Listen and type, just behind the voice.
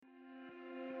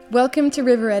Welcome to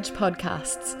River Edge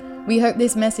Podcasts. We hope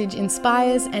this message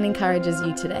inspires and encourages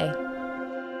you today.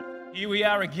 Here we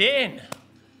are again.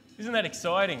 Isn't that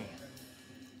exciting?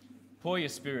 Pour your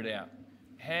spirit out.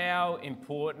 How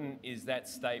important is that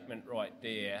statement right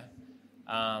there?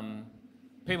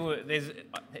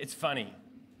 It's funny,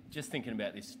 just thinking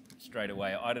about this straight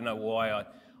away. I don't know why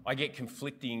I get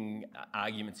conflicting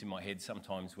arguments in my head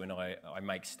sometimes when I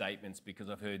make statements, because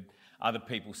I've heard other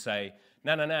people say,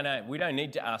 no, we don't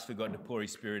need to ask for God to pour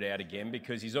his spirit out again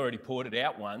because he's already poured it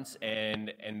out once,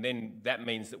 and then that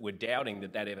means that we're doubting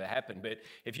that ever happened. But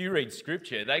if you read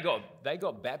scripture, they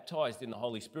got baptized in the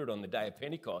Holy Spirit on the day of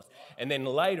Pentecost, and then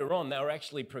later on they were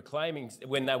actually proclaiming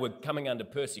when they were coming under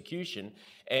persecution,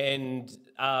 and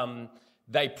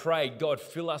they prayed, God,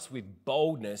 fill us with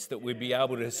boldness that we'd be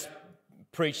able to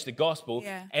preach the gospel,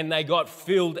 and they got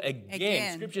filled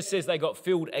again. Scripture says they got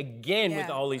filled again with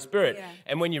the Holy Spirit. Yeah.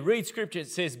 And when you read scripture, it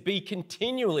says, be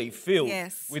continually filled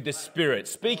with the Spirit,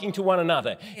 speaking to one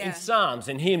another in psalms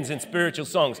and hymns and spiritual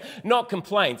songs, not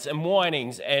complaints and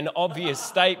whinings and obvious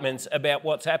statements about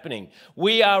what's happening.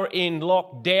 We are in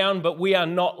lockdown, but we are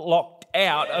not locked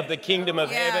out of the kingdom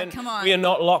of heaven. We are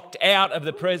not locked out of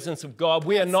the presence of God.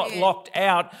 We are not locked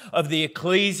out of the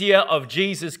ecclesia of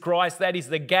Jesus Christ. That is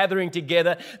the gathering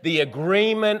together, the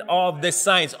agreement of the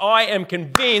saints. I am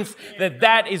convinced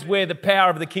that is where the power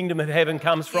of the kingdom of heaven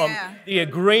comes from. The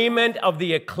agreement of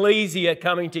the ecclesia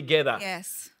coming together.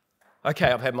 Yes. Okay,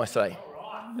 I've had my say.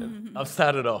 I've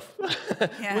started off.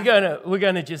 We're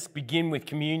going to just begin with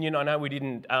communion. I know we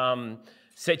didn't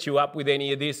set you up with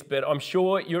any of this, but I'm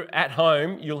sure you're at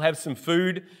home, you'll have some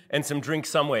food and some drink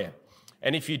somewhere.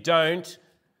 And if you don't,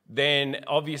 then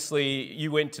obviously you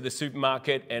went to the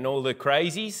supermarket and all the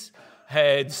crazies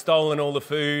had stolen all the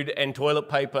food and toilet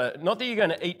paper. Not that you're going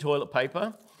to eat toilet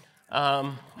paper.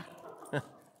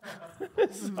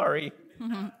 Sorry.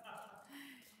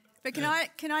 But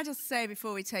can I just say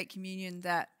before we take communion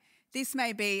that this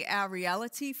may be our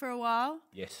reality for a while.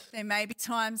 Yes. There may be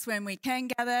times when we can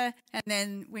gather, and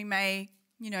then we may,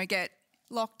 get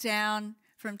locked down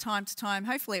from time to time.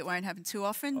 Hopefully it won't happen too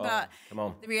often, but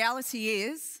the reality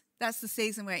is that's the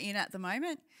season we're in at the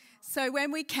moment. So when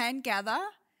we can gather,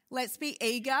 let's be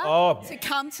eager to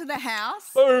come to the house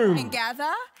and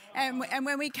gather. And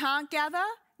when we can't gather,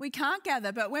 we can't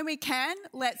gather, but when we can,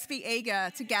 let's be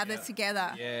eager to gather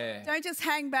together. Yeah. Don't just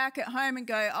hang back at home and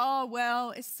go, oh,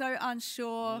 well, it's so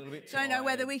unsure. Don't know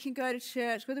whether we can go to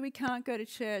church, whether we can't go to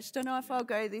church. Don't know if I'll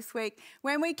go this week.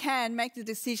 When we can, make the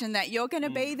decision that you're going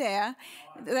to be there,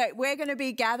 that we're going to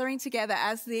be gathering together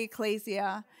as the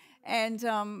ecclesia,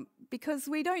 and because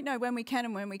we don't know when we can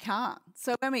and when we can't.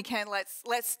 So when we can,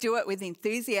 let's do it with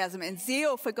enthusiasm and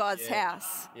zeal for God's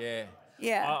house. Yeah.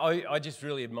 Yeah. I just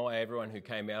really admire everyone who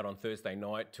came out on Thursday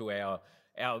night to our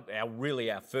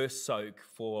first soak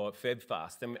for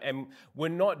FebFast. And we're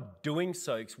not doing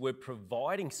soaks, we're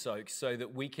providing soaks so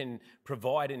that we can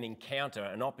provide an encounter,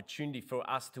 an opportunity for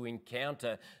us to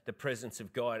encounter the presence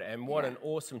of God. And what an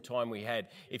awesome time we had.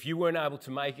 If you weren't able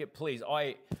to make it, please,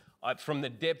 I from the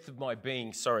depth of my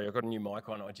being, sorry, I've got a new mic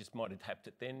on, I just might have tapped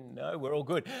it then. No, we're all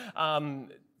good.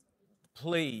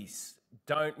 Please,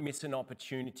 don't miss an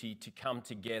opportunity to come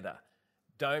together.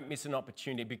 Don't miss an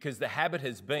opportunity, because the habit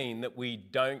has been that we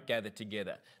don't gather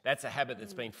together. That's a habit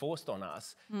that's been forced on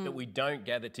us, that we don't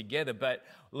gather together. But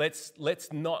let's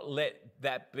not let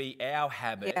that be our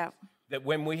habit, that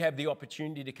when we have the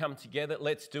opportunity to come together,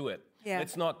 let's do it. Yeah.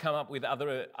 Let's not come up with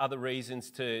other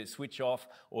reasons to switch off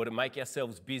or to make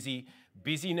ourselves busy.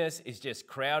 Busyness is just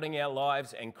crowding our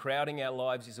lives, and crowding our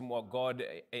lives isn't what God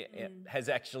has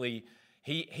actually...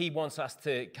 He wants us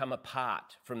to come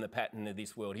apart from the pattern of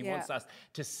this world. He wants us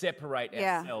to separate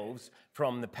ourselves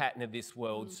from the pattern of this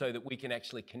world so that we can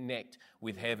actually connect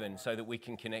with heaven, so that we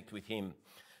can connect with him.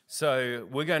 So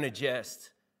we're going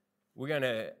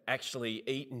to actually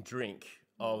eat and drink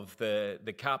of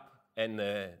the cup and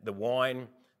the wine,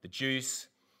 the juice,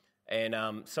 and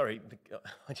I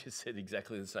just said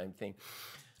exactly the same thing.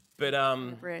 But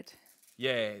bread.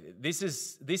 Yeah, this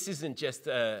isn't just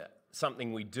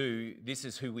something we do, this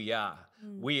is who we are.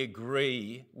 We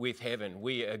agree with heaven.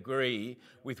 We agree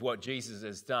with what Jesus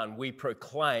has done. We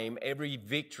proclaim every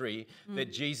victory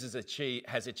that Jesus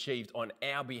has achieved on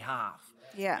our behalf.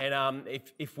 Yeah. And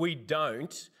if we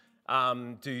don't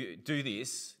do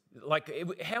this,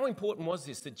 how important was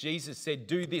this that Jesus said,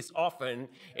 do this often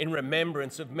in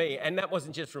remembrance of me? And that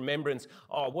wasn't just remembrance,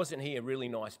 wasn't he a really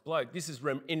nice bloke? This is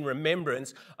in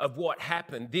remembrance of what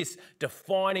happened, this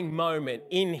defining moment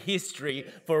in history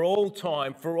for all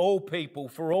time, for all people,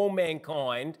 for all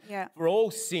mankind, for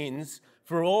all sins,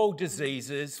 for all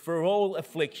diseases, for all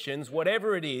afflictions,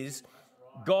 whatever it is.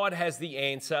 God has the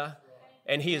answer,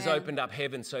 and he has opened up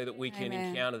heaven so that we can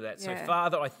encounter that. So,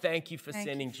 Father, I thank you for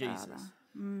sending Jesus.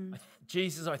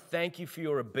 Jesus, I thank you for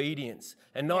your obedience.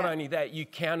 And not only that, you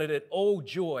counted it all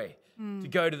joy to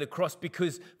go to the cross,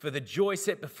 because for the joy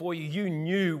set before you, you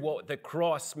knew what the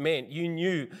cross meant. You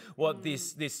knew what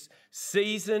this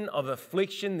season of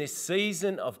affliction, this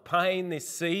season of pain, this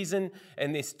season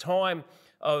and this time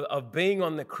of being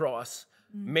on the cross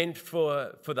meant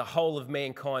for the whole of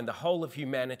mankind, the whole of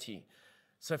humanity.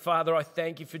 So, Father, I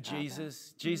thank you for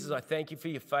Jesus. Jesus, I thank you for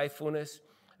your faithfulness.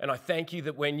 And I thank you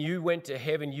that when you went to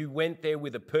heaven, you went there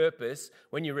with a purpose,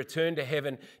 when you returned to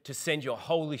heaven, to send your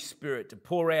Holy Spirit, to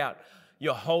pour out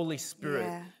your Holy Spirit.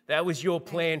 Yeah. That was your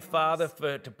plan, Father,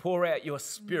 to pour out your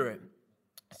Spirit.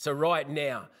 So right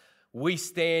now, we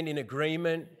stand in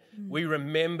agreement. We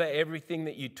remember everything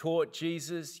that you taught,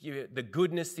 Jesus, the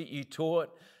goodness that you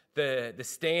taught, the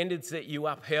standards that you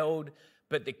upheld,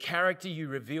 but the character you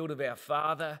revealed of our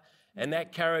Father. And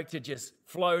that character just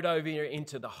flowed over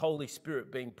into the Holy Spirit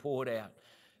being poured out.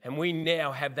 And we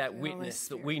now have that witness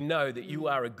that we know that you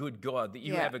are a good God, that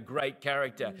you have a great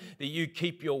character, that you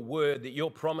keep your word, that your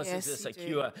promises are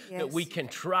secure, that we can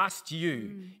trust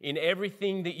you in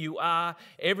everything that you are,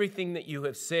 everything that you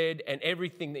have said, and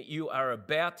everything that you are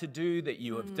about to do, that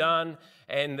you have done,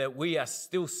 and that we are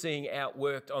still seeing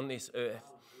outworked on this earth.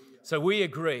 So we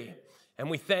agree. And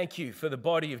we thank you for the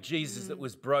body of Jesus that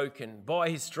was broken.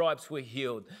 By his stripes we're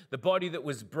healed. The body that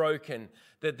was broken,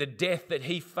 that the death that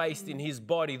he faced in his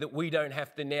body that we don't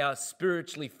have to now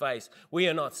spiritually face. We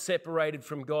are not separated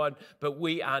from God, but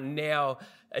we are now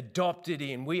adopted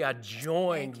in. We are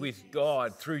joined with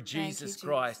God through Jesus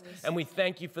Christ. And we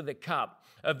thank you for the cup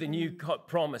of the new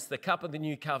promise, the cup of the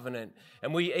new covenant.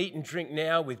 And we eat and drink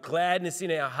now with gladness in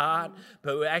our heart,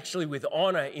 but we're actually with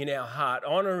honor in our heart,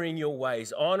 honoring your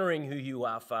ways, honoring who you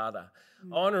are, Father,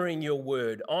 honoring your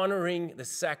word, honoring the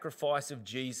sacrifice of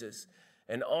Jesus,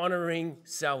 and honoring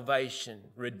salvation,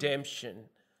 redemption.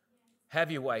 Have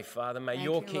your way, Father. May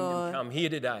your kingdom come here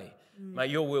today. May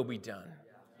your will be done.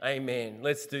 Amen.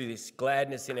 Let's do this.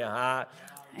 Gladness in our heart.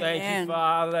 Thank you,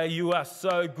 Father. You are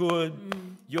so good.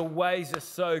 Your ways are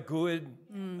so good.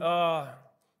 Oh,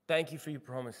 thank you for your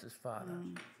promises, Father.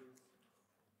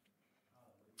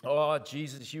 Oh,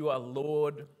 Jesus, you are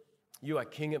Lord. You are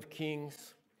King of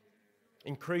Kings.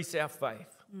 Increase our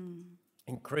faith.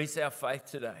 Increase our faith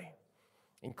today.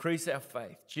 Increase our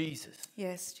faith. Jesus.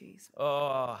 Yes, Jesus.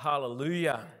 Oh,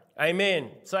 hallelujah.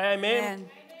 Amen. Say amen.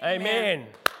 Amen.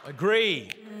 Agree.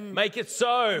 Make it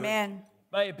so. Amen.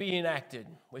 May it be enacted.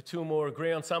 Where two or more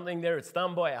agree on something there, it's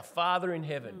done by our Father in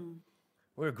heaven.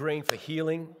 We're agreeing for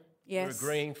healing. Yes. We're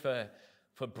agreeing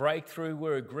for breakthrough.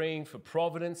 We're agreeing for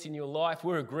providence in your life.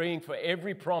 We're agreeing for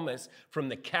every promise from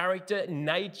the character,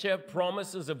 nature,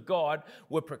 promises of God.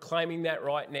 We're proclaiming that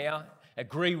right now.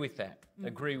 Agree with that.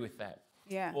 Agree with that.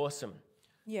 Yeah. Awesome.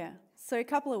 Yeah. So a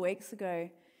couple of weeks ago,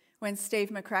 when Steve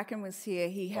McCracken was here,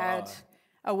 he had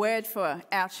a word for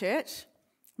our church.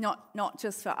 Not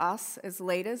just for us as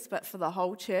leaders, but for the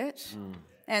whole church.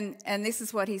 And this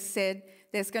is what he said: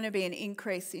 there's going to be an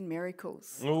increase in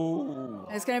miracles. Ooh.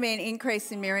 There's going to be an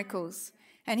increase in miracles.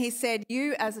 And he said,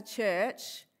 you as a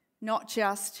church, not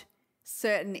just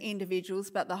certain individuals,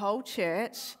 but the whole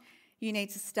church, you need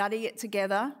to study it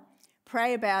together,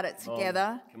 pray about it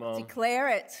together, declare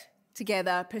it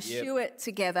together, pursue it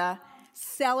together,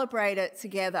 celebrate it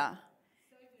together.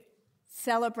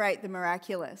 Celebrate the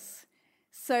miraculous.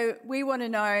 So we want to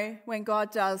know when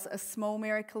God does a small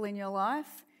miracle in your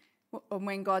life or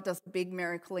when God does a big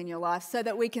miracle in your life, so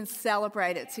that we can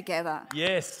celebrate it together.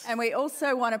 Yes. And we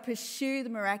also want to pursue the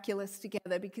miraculous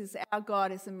together, because our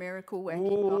God is a miracle working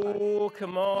God. Oh,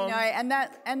 come on. You know,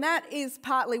 and that is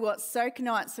partly what Soak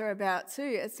Nights are about too.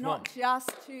 It's not just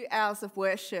 2 hours of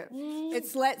worship.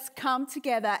 It's let's come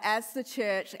together as the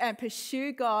church and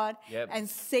pursue God and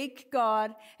seek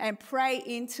God and pray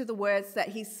into the words that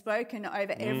he's spoken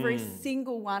over every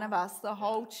single one of us, the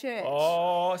whole church.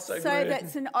 Oh, so good. So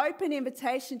that's an open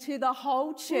invitation to the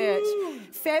whole church.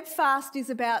 Feb Fast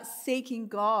is about seeking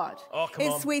God. Oh, come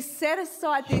on. We set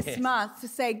aside this month to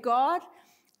say, God,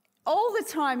 all the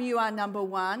time you are number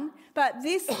one, but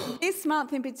this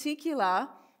month in particular,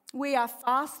 we are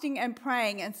fasting and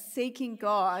praying and seeking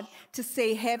God to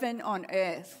see heaven on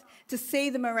earth, to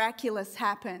see the miraculous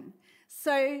happen.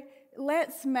 So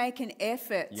let's make an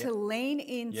effort to lean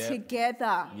in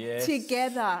together,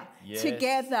 together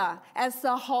as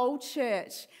the whole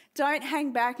church. Don't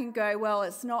hang back and go, well,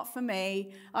 it's not for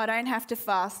me. I don't have to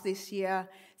fast this year.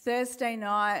 Thursday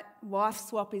night, wife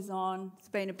swap is on. It's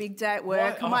been a big day at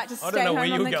work. I might just stay home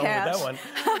on the couch.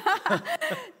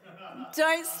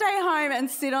 Don't stay home and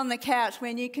sit on the couch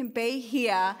when you can be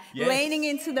here, Yes. leaning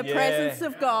into the presence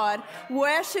of God,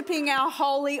 worshipping our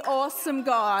holy, awesome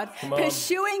God,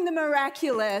 pursuing the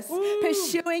miraculous,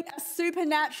 pursuing a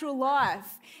supernatural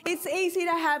life. It's easy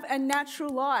to have a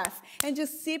natural life and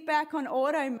just sit back on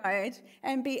auto mode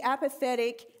and be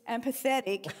apathetic and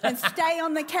pathetic and stay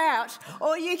on the couch,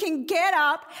 or you can get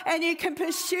up and you can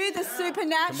pursue the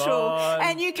supernatural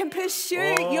and you can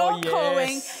pursue your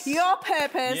calling, your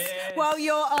purpose while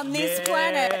you're on this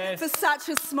planet for such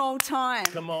a small time.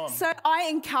 So I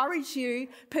encourage you,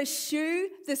 pursue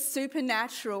the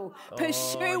supernatural,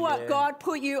 pursue what God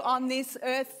put you on this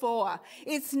earth for.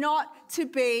 It's not to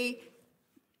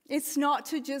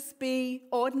just be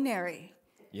ordinary.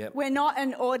 Yep. We're not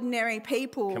an ordinary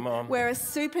people. We're a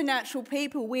supernatural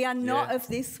people. We are not of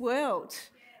this world.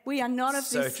 We are not of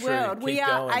this world. Keep we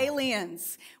are going.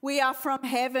 aliens. We are from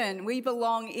heaven. We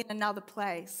belong in another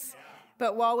place.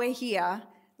 But while we're here,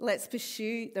 let's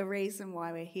pursue the reason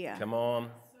why we're here. Come on.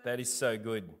 That is so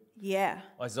good. Yeah.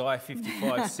 Isaiah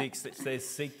 55:6 that says,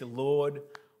 seek the Lord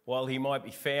while he might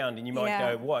be found. And you might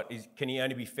go, what? Can he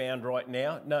only be found right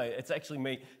now? No, it's actually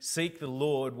me. Seek the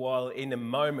Lord while in a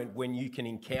moment when you can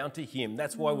encounter him.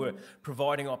 That's why we're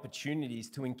providing opportunities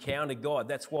to encounter God.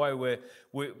 That's why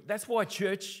that's why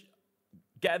church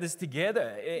gathers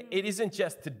together. It isn't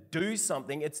just to do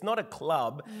something. It's not a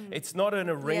club. It's not an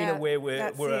arena where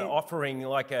we're offering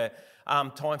like a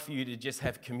time for you to just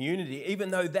have community.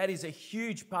 Even though that is a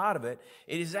huge part of it,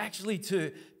 it is actually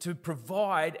to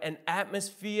provide an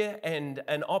atmosphere and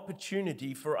an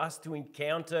opportunity for us to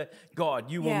encounter God.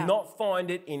 You will not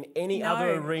find it in any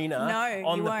other arena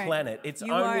on the planet. It's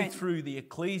only through the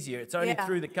ecclesia. It's only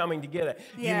through the coming together.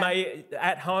 You may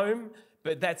at home,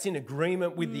 but that's in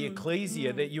agreement with the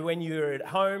ecclesia, that when you're at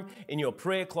home, in your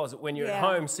prayer closet, when you're at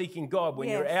home seeking God, when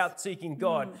you're out seeking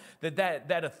God,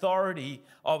 that authority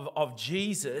of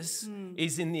Jesus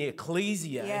is in the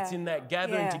ecclesia. It's in that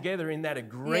gathering together, in that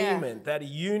agreement, that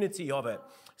unity of it.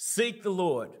 Seek the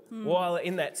Lord while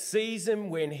in that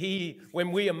season when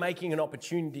we are making an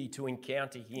opportunity to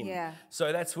encounter him.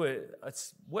 So that's where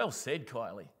it's well said,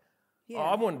 Kylie.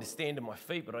 I wanted to stand on my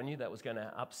feet, but I knew that was going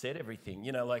to upset everything.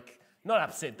 You know, like, not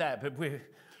upset that, but we're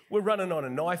running on a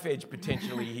knife edge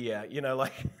potentially here, you know,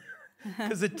 like,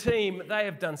 because the team, they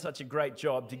have done such a great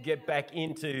job to get back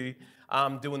into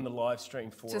doing the live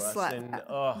stream for us. Like and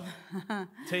that.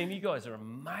 Team, you guys are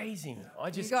amazing.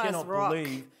 I just cannot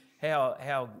believe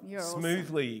how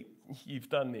smoothly you've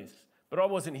done this. But I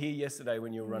wasn't here yesterday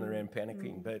when you were running around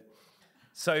panicking. But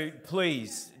so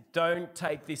please don't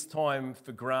take this time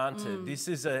for granted. This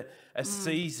is a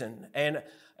season, and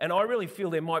I really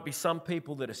feel there might be some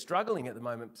people that are struggling at the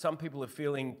moment. Some people are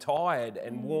feeling tired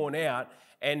and worn out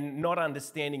and not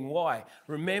understanding why.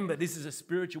 Remember, this is a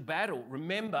spiritual battle.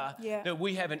 Remember that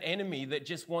we have an enemy that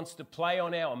just wants to play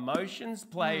on our emotions,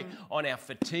 play on our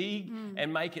fatigue,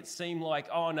 and make it seem like,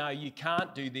 oh no, you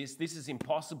can't do this. This is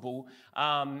impossible.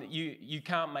 You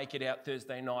can't make it out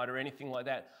Thursday night or anything like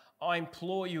that. I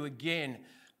implore you again,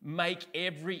 make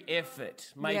every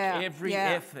effort. Make every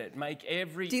effort.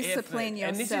 Discipline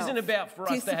yourself. And this isn't about for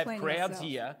us to have crowds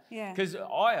here. Because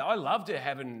I love to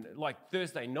having, like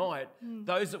Thursday night,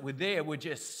 those that were there were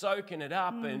just soaking it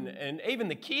up. And even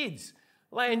the kids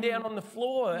laying down on the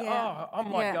floor.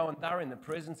 I'm like going, they're in the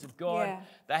presence of God.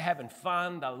 They're having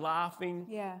fun. They're laughing.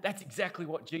 That's exactly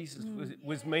what Jesus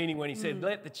was meaning when he said,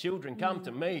 let the children come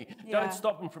to me. Don't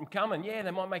stop them from coming.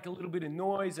 They might make a little bit of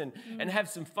noise and have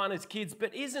some fun as kids,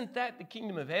 but isn't that the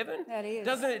kingdom of heaven? That is.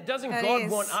 Doesn't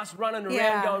God want us running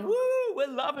around going, woo, we're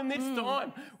loving this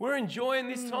time. We're enjoying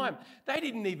this time. They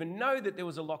didn't even know that there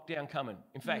was a lockdown coming.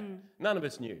 In fact, none of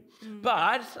us knew.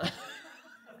 But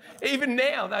even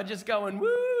now, they're just going,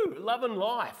 woo, loving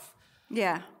life.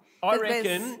 I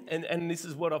reckon, and this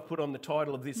is what I've put on the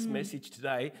title of this message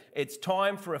today, it's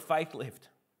time for a faith lift.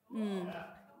 Not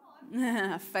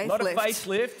a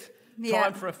facelift,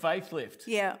 time for a faith lift.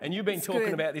 And you've been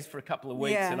talking about this for a couple of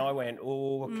weeks, and I went,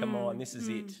 oh, come on, this is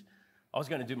it. I was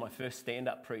going to do my first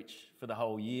stand-up preach for the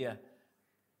whole year,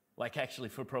 like actually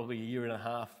for probably a year and a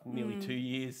half, nearly 2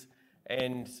 years.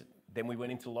 And then we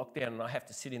went into lockdown and I have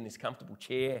to sit in this comfortable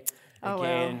chair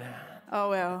again. Oh,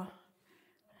 well.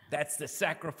 That's the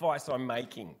sacrifice I'm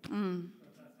making.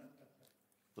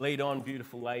 Lead on,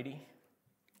 beautiful lady.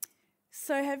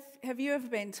 So have you ever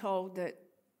been told that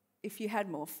if you had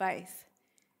more faith,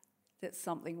 that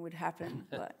something would happen?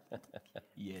 Like,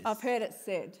 yes. I've heard it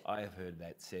said. I have heard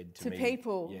that said to me. To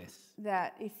people, yes.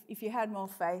 That if you had more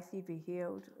faith, you'd be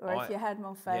healed. Or if you had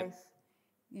more faith,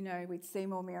 you know, we'd see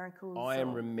more miracles. I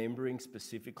am remembering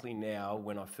specifically now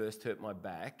when I first hurt my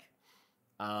back.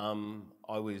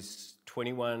 I was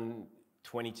 21,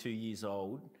 22 years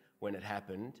old when it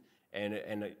happened.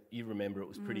 And you remember it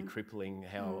was pretty crippling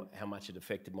how much it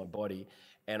affected my body.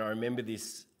 And I remember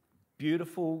this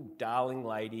beautiful, darling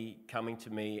lady coming to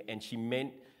me, and she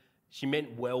meant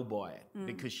well by it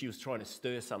because she was trying to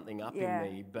stir something up in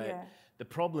me. But the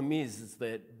problem is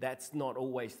that that's not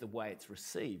always the way it's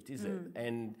received, is it?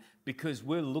 And because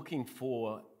we're looking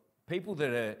for people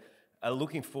that are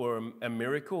looking for a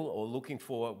miracle or looking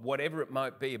for whatever it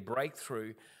might be, a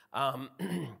breakthrough.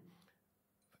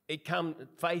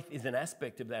 Faith is an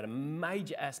aspect of that, a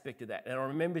major aspect of that. And I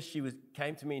remember she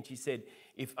came to me and she said,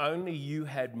 if only you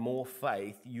had more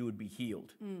faith, you would be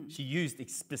healed. She used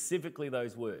specifically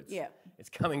those words. Yeah. It's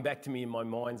coming back to me in my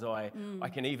mind's eye. I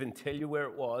can even tell you where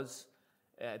it was,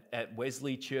 at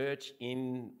Wesley Church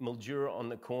in Mildura on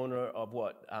the corner of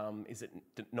is it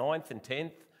 9th and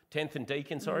 10th? 10th and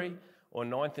Deacon, sorry, or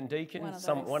 9th and Deacon?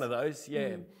 One of those,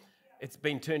 yeah. It's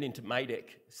been turned into Maydek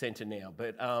Centre now.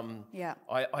 But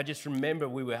I just remember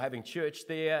we were having church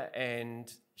there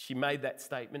and she made that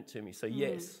statement to me. So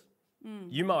yes,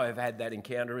 you might have had that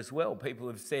encounter as well. People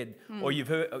have said, or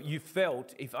you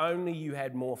felt, if only you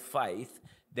had more faith,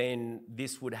 then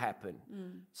this would happen.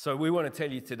 So we want to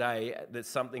tell you today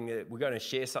that we're going to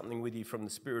share something with you from the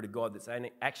Spirit of God that's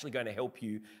actually going to help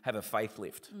you have a faith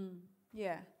lift.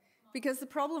 Yeah, because the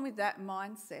problem with that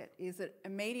mindset is it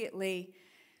immediately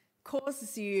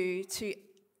causes you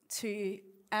to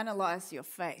analyse your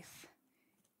faith,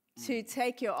 to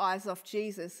take your eyes off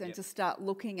Jesus and to start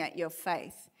looking at your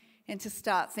faith and to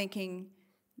start thinking,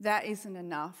 that isn't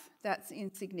enough, that's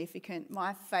insignificant,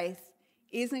 my faith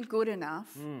isn't good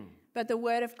enough. But the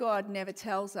Word of God never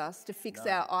tells us to fix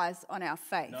our eyes on our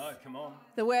faith. No, come on.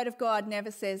 The Word of God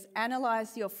never says,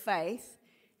 analyse your faith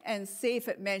and see if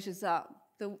it measures up.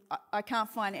 I can't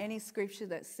find any scripture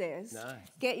that says,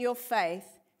 get your faith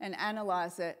and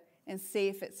analyse it and see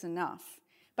if it's enough.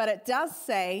 But it does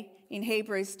say in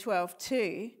Hebrews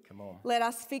 12:2, let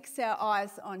us fix our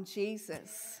eyes on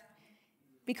Jesus,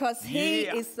 because he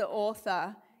is the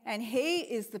author and he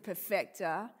is the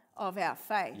perfecter of our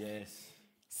faith. Yes.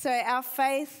 So our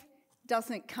faith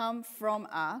doesn't come from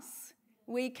us.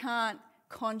 We can't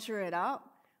conjure it up.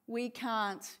 We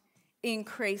can't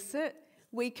increase it.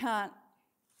 We can't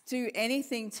do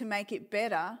anything to make it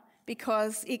better,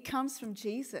 because it comes from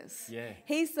Jesus. Yeah.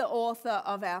 He's the author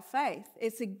of our faith.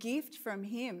 It's a gift from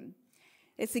him.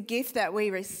 It's a gift that we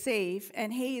receive,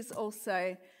 and he is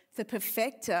also the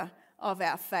perfecter of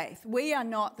our faith. We are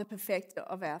not the perfecter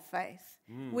of our faith.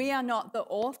 We are not the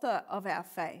author of our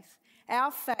faith.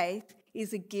 Our faith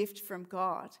is a gift from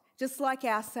God. Just like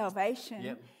our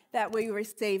salvation that we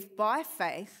receive by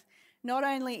faith, not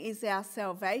only is our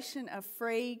salvation a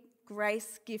free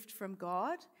grace gift from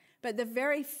God, but the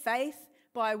very faith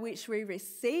by which we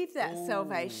receive that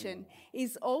salvation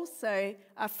is also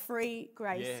a free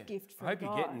grace gift from God. I hope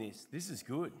you're getting this. This is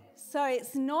good. So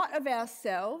it's not of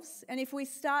ourselves. And if we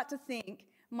start to think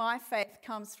my faith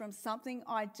comes from something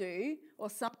I do or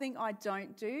something I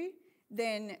don't do,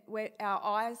 then our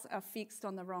eyes are fixed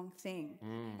on the wrong thing.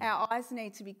 Our eyes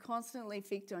need to be constantly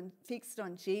fixed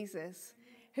on Jesus,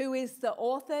 who is the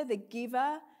author, the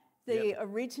giver, the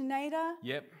originator,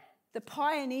 the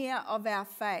pioneer of our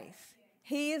faith.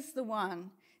 He is the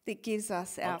one that gives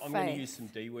us our faith. I'm going to use some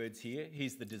D words here.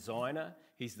 He's the designer,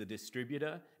 he's the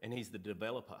distributor, and he's the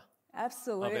developer of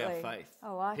our faith. I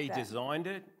like that. He designed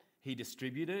it, he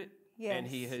distributed it, and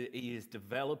he is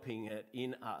developing it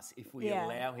in us if we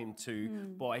allow him to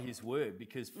by his word,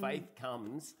 because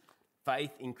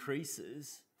faith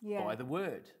increases by the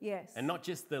word. Yes. And not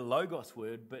just the Logos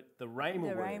word, but the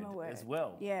Rhema word as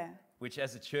well. Yeah. Which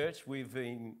as a church we've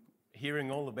been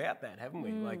hearing all about that, haven't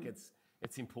we? Like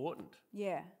it's important.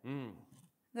 Yeah.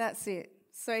 That's it.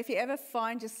 So if you ever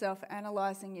find yourself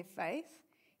analysing your faith,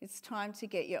 it's time to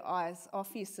get your eyes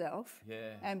off yourself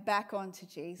and back onto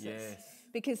Jesus. Yes.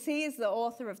 Because he is the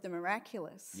author of the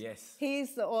miraculous. Yes. He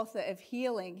is the author of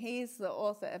healing. He is the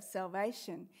author of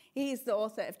salvation. He is the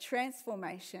author of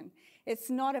transformation. It's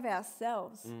not of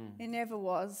ourselves. It never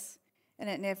was, and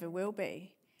it never will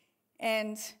be.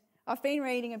 And I've been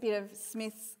reading a bit of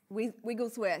Smith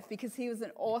Wigglesworth, because he was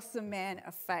an awesome man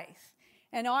of faith.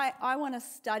 And I want to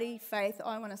study faith.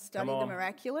 I want to study the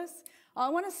miraculous. I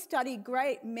want to study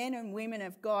great men and women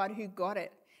of God who got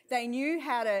it. They knew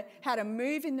how to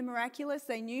move in the miraculous.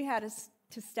 They knew how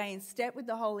to stay in step with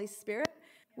the Holy Spirit.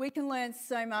 We can learn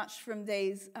so much from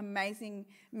these amazing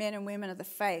men and women of the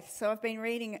faith. So I've been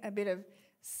reading a bit of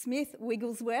Smith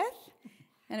Wigglesworth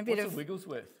and a bit What's a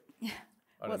Wigglesworth?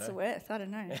 What's it worth? I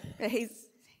don't know. But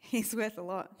he's worth a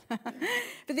lot.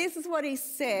 But this is what he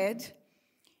said.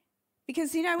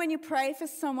 Because, you know, when you pray for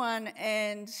someone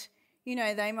and, you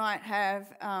know, they might have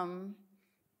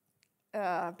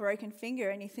a broken finger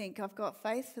and you think, I've got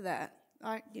faith for that.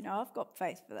 I've got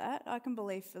faith for that. I can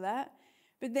believe for that.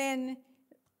 But then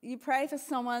you pray for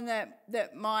someone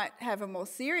that might have a more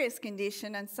serious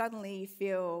condition and suddenly you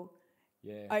feel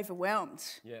overwhelmed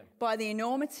by the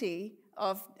enormity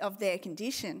of their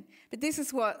condition. But this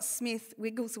is what Smith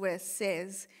Wigglesworth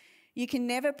says: you can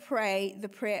never pray the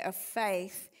prayer of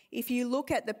faith if you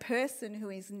look at the person who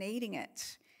is needing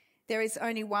it. There is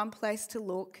only one place to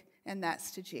look, and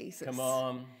that's to Jesus. Come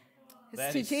on.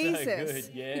 It's to Jesus. So good.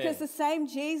 Yeah. Because the same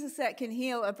Jesus that can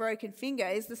heal a broken finger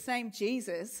is the same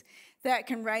Jesus that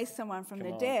can raise someone from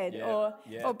the dead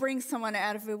or bring someone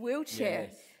out of a wheelchair.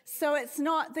 Yes. So it's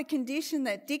not the condition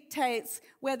that dictates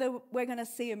whether we're going to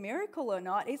see a miracle or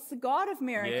not. It's the God of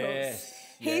miracles. Yes.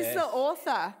 He's the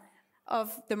author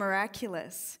of the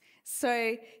miraculous.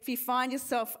 So if you find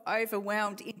yourself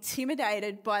overwhelmed,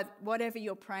 intimidated by whatever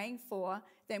you're praying for,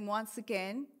 then once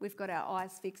again, we've got our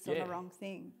eyes fixed on the wrong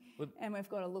thing. And we've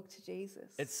got to look to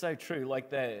Jesus. It's so true.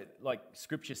 Like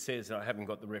Scripture says, and I haven't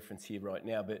got the reference here right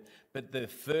now, but the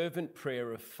fervent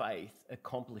prayer of faith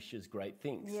accomplishes great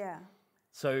things. Yeah.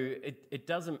 So it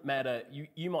doesn't matter.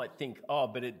 You might think,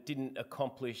 but it didn't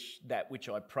accomplish that which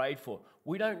I prayed for.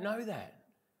 We don't know that.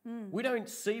 We don't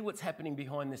see what's happening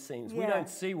behind the scenes. We don't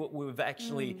see what we've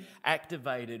actually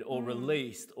activated or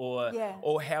released or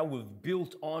how we've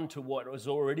built on to what has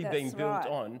already been built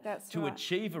on to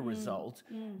achieve a result.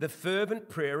 The fervent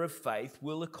prayer of faith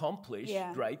will accomplish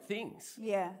great things,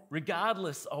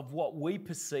 regardless of what we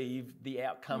perceive the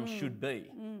outcome should be.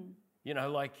 You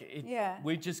know,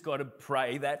 we've just got to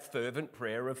pray that fervent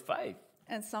prayer of faith.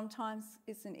 And sometimes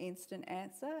it's an instant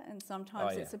answer, and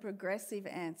sometimes it's a progressive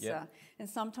answer. Yep. And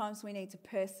sometimes we need to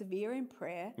persevere in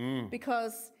prayer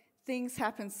because things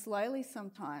happen slowly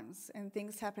sometimes and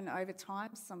things happen over time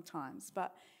sometimes.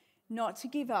 But not to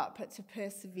give up, but to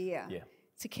persevere,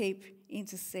 to keep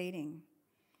interceding.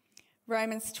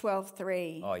 Romans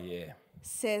 12:3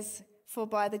 says, "For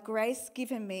by the grace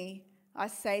given me, I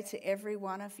say to every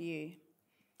one of you,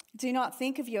 do not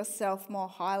think of yourself more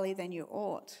highly than you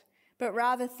ought, but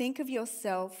rather think of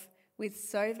yourself with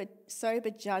sober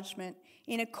judgment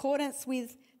in accordance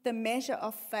with the measure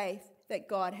of faith that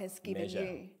God has given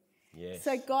you." Yes.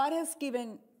 So God has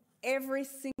given every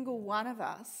single one of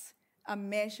us a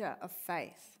measure of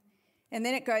faith. And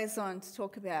then it goes on to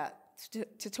talk about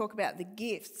the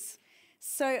gifts.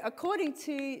 So according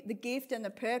to the gift and the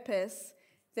purpose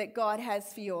that God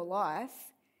has for your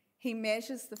life, he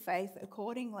measures the faith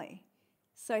accordingly.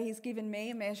 So he's given me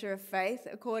a measure of faith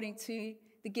according to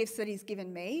the gifts that he's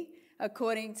given me,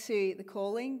 according to the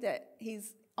calling that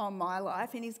he's on my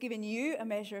life, and he's given you a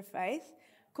measure of faith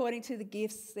according to the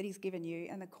gifts that he's given you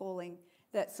and the calling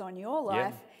that's on your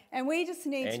life. And we just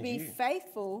need to be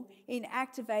faithful in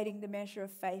activating the measure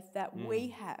of faith that we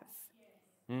have.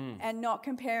 And not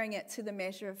comparing it to the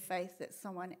measure of faith that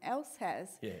someone else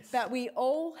has. Yes. But we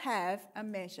all have a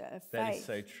measure of faith. That is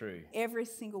so true. Every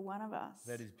single one of us.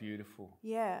 That is beautiful.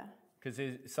 Yeah. Because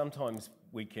sometimes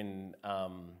we can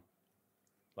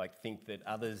think that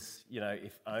others,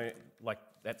 like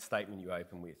that statement you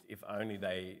open with, if only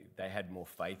they had more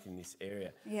faith in this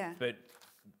area. Yeah. But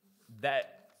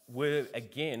that we're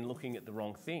again looking at the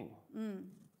wrong thing.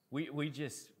 We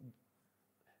just...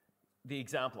 The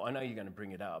example, I know you're going to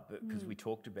bring it up because we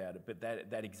talked about it, but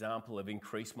that example of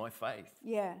increase my faith.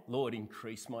 Yeah. Lord,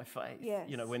 increase my faith. Yes.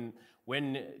 You know,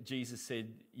 when Jesus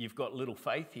said, you've got little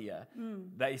faith here,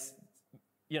 they,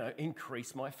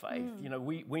 increase my faith. You know,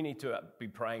 we need to be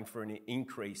praying for an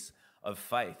increase of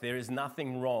faith. There is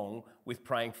nothing wrong with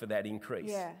praying for that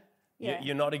increase. Yeah. Yeah.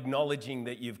 You're not acknowledging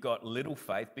that you've got little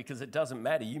faith because it doesn't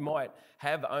matter. You might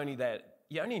have only that.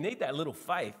 You only need that little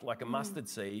faith, like a mustard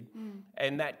seed,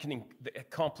 and that can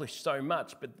accomplish so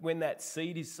much. But when that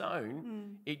seed is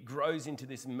sown, it grows into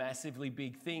this massively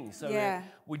big thing. So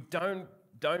we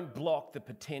don't block the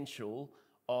potential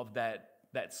of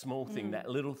that small thing, that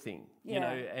little thing, you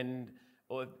know,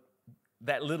 or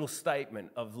that little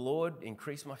statement of, Lord,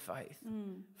 increase my faith.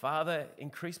 Father,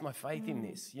 increase my faith in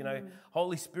this. You know,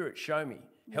 Holy Spirit, show me,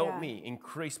 help me,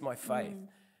 increase my faith.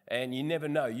 And you never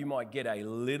know, you might get a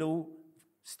little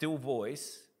still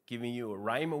voice giving you a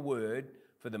rhema word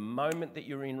for the moment that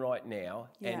you're in right now,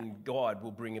 and God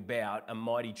will bring about a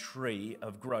mighty tree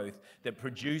of growth that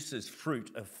produces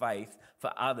fruit of faith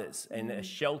for others and a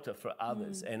shelter for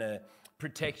others and a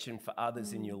protection for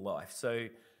others in your life. So,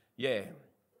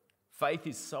 faith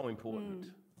is so important.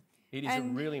 It is a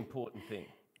really important thing.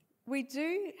 We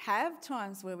do have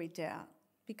times where we doubt,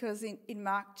 because in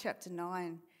Mark chapter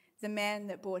 9, the man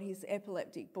that brought his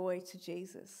epileptic boy to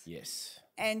Jesus. Yes.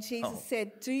 And Jesus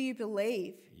said, "Do you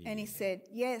believe?" Yeah. And he said,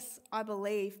 "Yes, I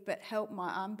believe, but help my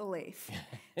unbelief."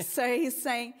 So he's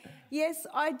saying, yes,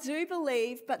 I do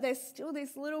believe, but there's still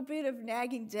this little bit of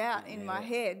nagging doubt in my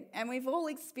head. And we've all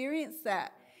experienced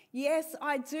that. Yes,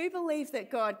 I do believe that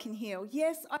God can heal.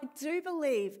 Yes, I do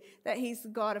believe that he's the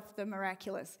God of the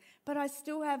miraculous. But I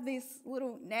still have this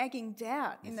little nagging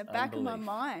doubt in the back of my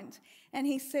mind. And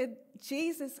he said,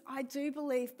 "Jesus, I do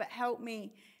believe, but help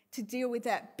me to deal with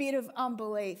that bit of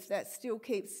unbelief that still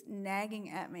keeps nagging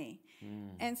at me."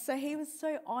 And so he was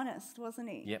so honest, wasn't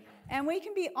he? Yep. And we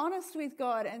can be honest with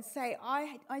God and say,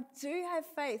 I do have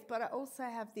faith, but I also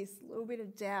have this little bit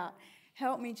of doubt.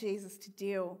 Help me, Jesus, to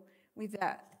deal with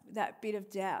that bit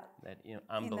of doubt. That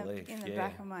unbelief. In the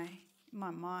back of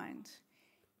my mind.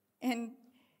 And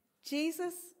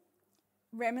Jesus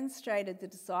remonstrated the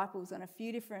disciples on a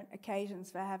few different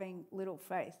occasions for having little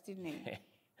faith, didn't he?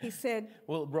 He said...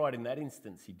 Well, right in that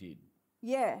instance, he did.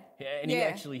 Yeah. And he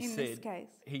actually in said... this case.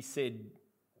 He said,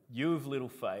 "You of little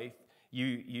faith,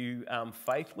 you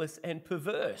faithless and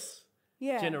perverse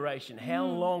generation. How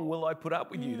long will I put up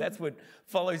with you?" That's what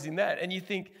follows in that. And you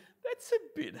think, that's a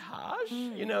bit harsh.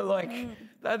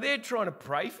 They're trying to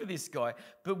pray for this guy.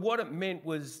 But what it meant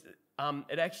was,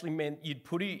 it actually meant you've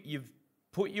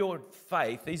put your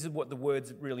faith, these are what the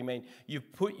words really mean,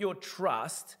 you've put your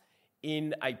trust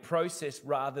in a process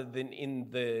rather than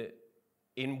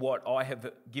in what I have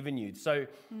given you. So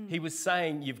he was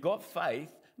saying you've got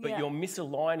faith, but you're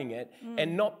misaligning it,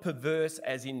 and not perverse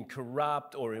as in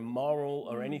corrupt or immoral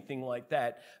or anything like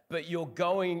that, but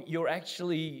you're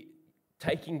actually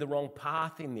taking the wrong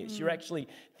path in this. You're actually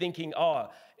thinking,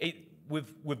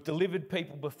 we've delivered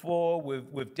people before,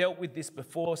 we've dealt with this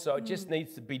before, so it just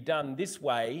needs to be done this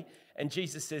way. And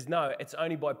Jesus says, no, it's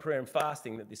only by prayer and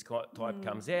fasting that this type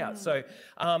comes out. So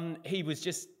he was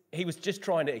just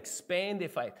trying to expand their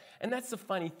faith. And that's the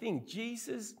funny thing.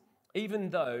 Jesus, even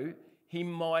though he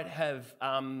might have,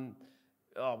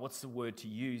 what's the word to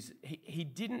use? He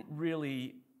didn't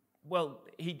really,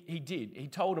 he did. He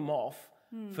told them off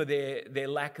for their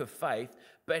lack of faith,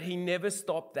 but he never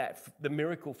stopped the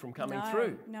miracle from coming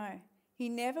through. No, he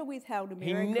never withheld a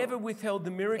miracle. He never withheld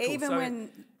the miracle. Even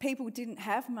when people didn't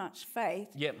have much faith,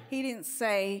 he didn't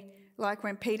say, like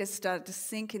when Peter started to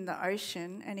sink in the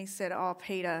ocean and he said, "Oh,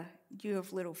 Peter, you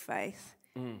have little faith."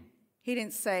 He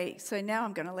didn't say, "So now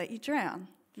I'm going to let you drown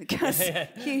because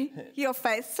your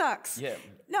faith sucks."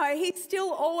 No, he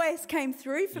still always came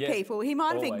through for people. He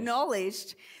might have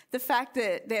acknowledged the fact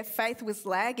that their faith was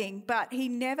lagging, but he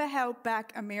never held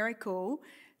back a miracle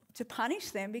to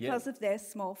punish them because of their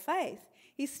small faith.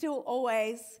 He still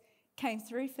always came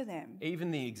through for them. Even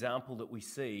the example that we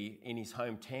see in his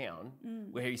hometown,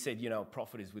 where he said, a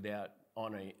prophet is without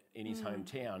honour in his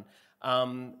hometown,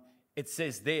 it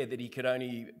says there that he could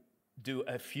only do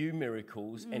a few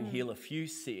miracles and heal a few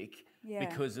sick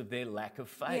because of their lack of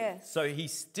faith. So he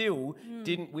still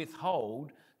didn't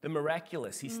withhold the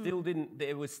miraculous. He still didn't,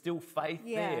 there was still faith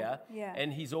there,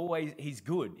 and he's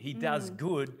good. He does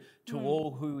good to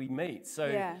all who he meets. So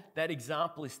that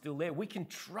example is still there. We can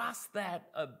trust that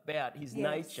about his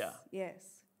nature. Yes,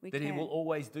 we can. He will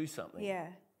always do something. Yeah.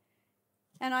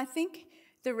 And I think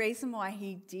the reason why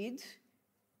he did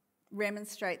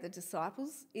remonstrate the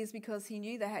disciples is because he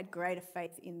knew they had greater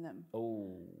faith in them.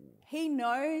 He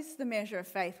knows the measure of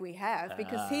faith we have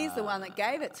because he's the one that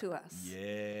gave it to us.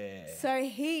 So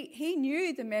he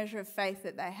knew the measure of faith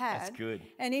that they had. That's good.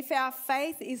 And if our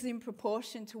faith is in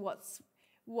proportion to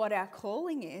what our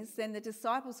calling is, then the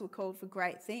disciples were called for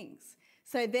great things.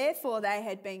 So therefore they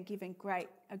had been given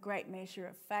a great measure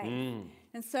of faith.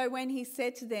 And so when he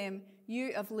said to them,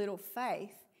 "You of little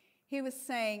faith," he was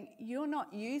saying, you're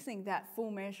not using that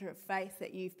full measure of faith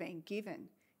that you've been given.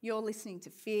 You're listening to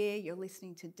fear, you're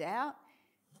listening to doubt.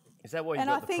 Is that why you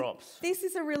got the props? And I think this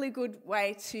is a really good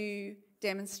way to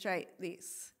demonstrate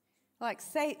this. Like,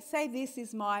 say this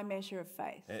is my measure of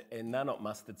faith. And they're not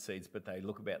mustard seeds, but they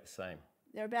look about the same.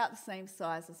 They're about the same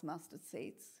size as mustard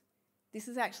seeds. This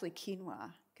is actually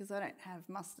quinoa, because I don't have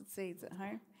mustard seeds at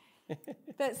home.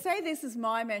 But say this is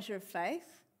my measure of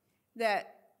faith,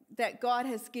 that God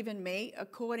has given me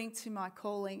according to my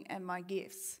calling and my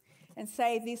gifts. And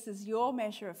say this is your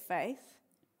measure of faith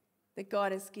that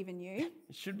God has given you.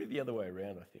 It should be the other way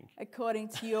around, I think. According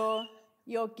to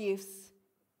your gifts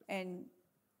and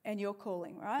your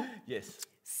calling, right? Yes.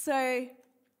 So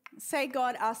say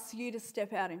God asks you to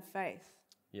step out in faith.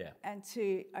 And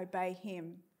to obey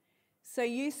him. So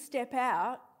you step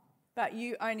out, but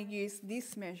you only use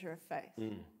this measure of faith.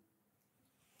 I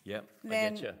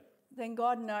get you. Then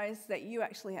God knows that you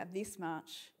actually have this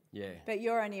much, Yeah. But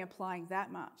you're only applying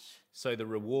that much. So the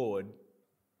reward,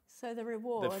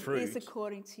 the fruit, is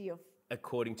according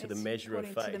to the measure of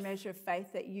faith. According to the measure of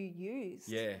faith that you use,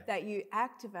 Yeah. that you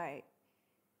activate.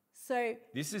 So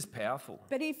this is powerful.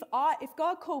 But if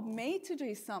God called me to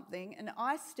do something and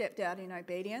I stepped out in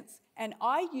obedience and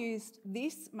I used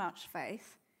this much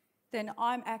faith, then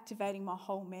I'm activating my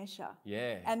whole measure.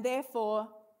 Yeah. And therefore,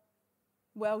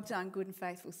 well done, good and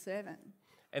faithful servant.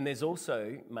 And there's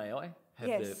also, may I have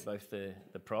Yes. both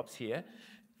the props here?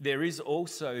 There is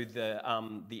also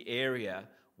the area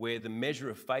where the measure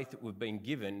of faith that we've been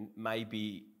given may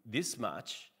be this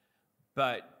much,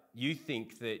 but you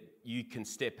think that you can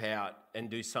step out and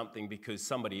do something because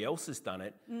somebody else has done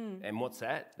it. And what's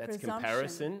that? That's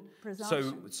comparison.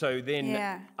 So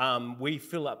then we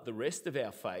fill up the rest of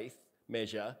our faith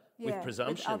measure with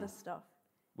presumption. With other stuff.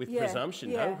 With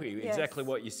presumption, don't we? Yes. Exactly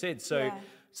what you said.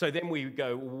 So then we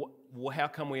go, well, how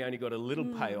come we only got a little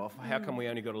payoff? How come we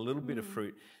only got a little bit of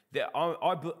fruit?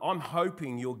 I'm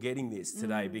hoping you're getting this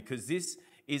today because this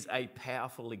is a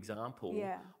powerful example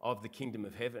of the kingdom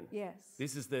of heaven. Yes.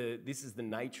 This is the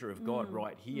nature of God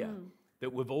right here.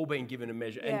 That we've all been given a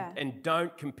measure. And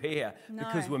don't compare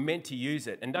because we're meant to use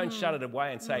it. And don't shut it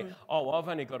away and say, oh, I've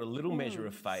only got a little measure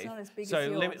of faith. It's not as big so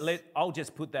as yours. I'll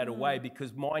just put that away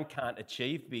because mine can't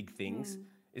achieve big things.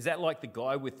 Is that like the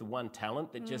guy with the one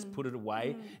talent that just put it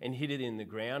away and hid it in the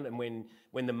ground? And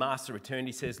when the master returned,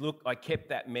 he says, look, I kept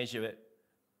that measure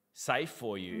safe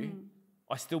for you.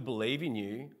 I still believe in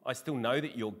you. I still know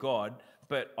that you're God,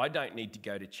 but I don't need to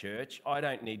go to church. I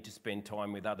don't need to spend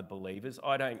time with other believers.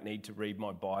 I don't need to read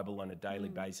my Bible on a daily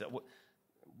basis.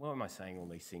 Why am I saying all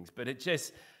these things? But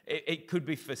it could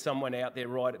be for someone out there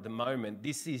right at the moment.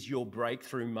 This is your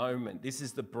breakthrough moment. This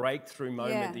is the breakthrough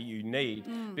moment that you need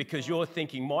because you're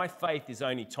thinking, my faith is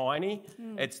only tiny.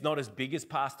 It's not as big as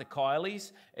Pastor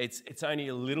Kylie's. It's only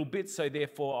a little bit. So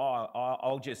therefore,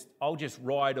 I'll just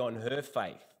ride on her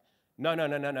faith.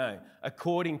 No.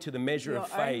 According to the measure of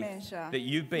faith that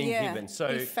you've been given. So,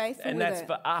 and that's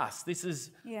for us. This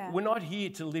is, we're not here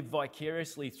to live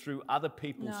vicariously through other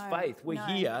people's faith. We're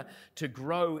here to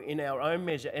grow in our own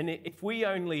measure. And if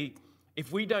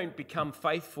we don't become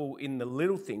faithful in the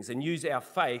little things and use our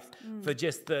faith for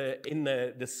just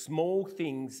the small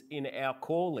things in our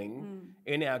calling,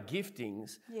 in our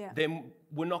giftings, then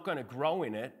we're not going to grow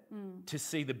in it to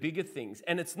see the bigger things.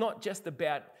 And it's not just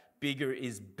about bigger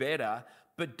is better,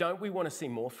 but don't we want to see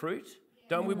more fruit?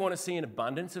 Don't we want to see an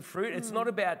abundance of fruit? It's not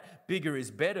about bigger is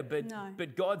better,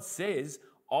 but God says,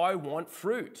 I want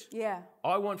fruit. Yeah.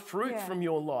 I want fruit from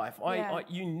your life.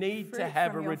 You need fruit to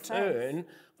have a return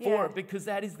for it because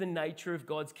that is the nature of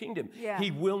God's kingdom. Yeah.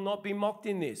 He will not be mocked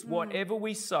in this. Whatever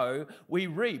we sow, we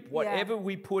reap. Whatever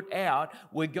we put out,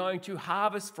 we're going to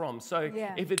harvest from. So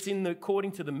if it's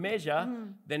according to the measure,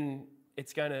 then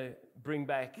it's going to bring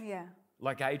back...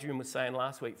 Like Adrian was saying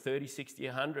last week, 30, 60,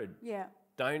 100. Yeah.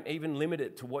 Don't even limit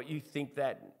it to what you think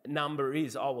that number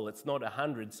is. Oh, well, it's not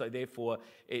 100, so therefore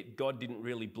God didn't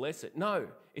really bless it. No,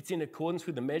 it's in accordance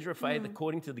with the measure of faith,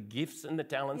 according to the gifts and the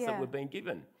talents that we've been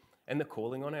given and the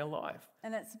calling on our life.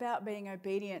 And it's about being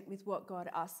obedient with what God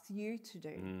asks you to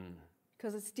do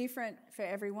because it's different for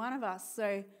every one of us.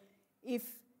 So if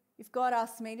God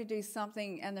asks me to do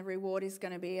something and the reward is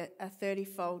going to be a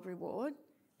 30-fold reward,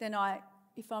 then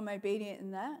if I'm obedient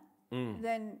in that,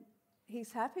 then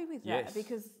he's happy with that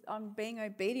because I'm being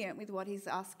obedient with what he's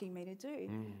asking me to do.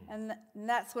 And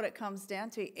that's what it comes down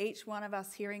to, each one of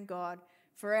us hearing God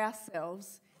for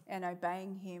ourselves and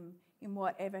obeying him in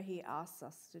whatever he asks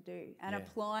us to do and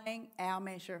applying our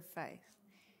measure of faith.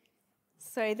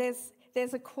 So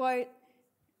there's a quote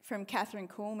from Catherine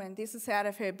Kuhlman. This is out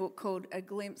of her book called A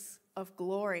Glimpse of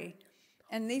Glory.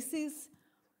 And this is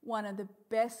one of the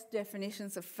best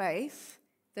definitions of faith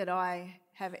that I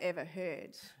have ever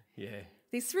heard. Yeah.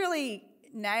 This really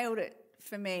nailed it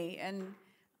for me, and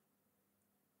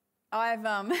I've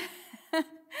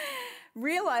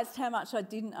realised how much I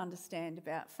didn't understand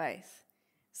about faith.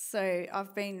 So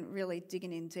I've been really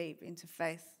digging in deep into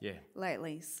faith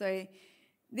lately. So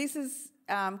this is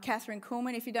Catherine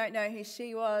Kuhlman. If you don't know who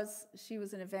she was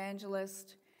an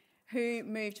evangelist who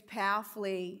moved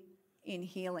powerfully in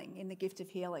healing, in the gift of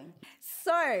healing.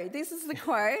 So this is the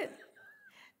quote.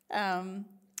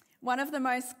 One of the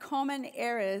most common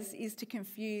errors is to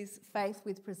confuse faith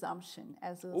with presumption,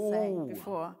 as I was saying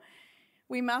before.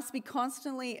 We must be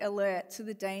constantly alert to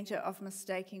the danger of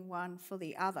mistaking one for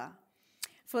the other,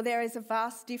 for there is a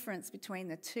vast difference between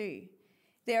the two.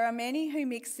 There are many who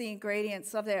mix the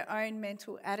ingredients of their own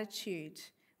mental attitude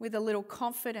with a little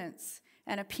confidence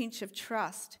and a pinch of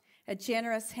trust, a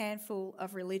generous handful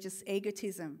of religious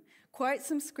egotism, quote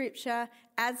some scripture,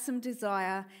 add some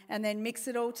desire, and then mix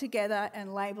it all together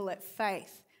and label it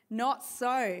faith. Not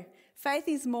so. Faith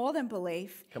is more than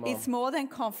belief. It's more than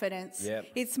confidence.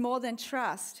 It's more than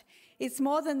trust. It's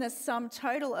more than the sum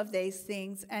total of these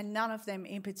things, and none of them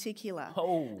in particular.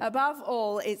 Above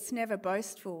all, it's never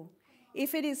boastful.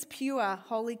 If it is pure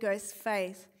Holy Ghost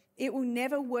faith, it will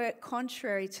never work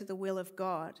contrary to the will of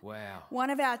God. Wow. One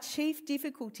of our chief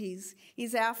difficulties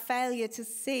is our failure to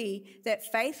see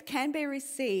that faith can be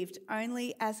received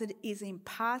only as it is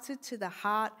imparted to the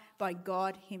heart by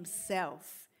God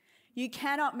himself. You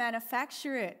cannot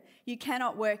manufacture it. You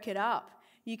cannot work it up.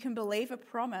 You can believe a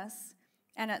promise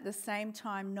and at the same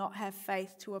time not have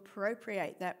faith to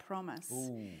appropriate that promise.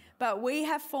 But we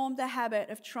have formed the habit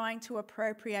of trying to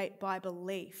appropriate by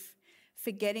belief,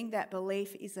 forgetting that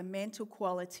belief is a mental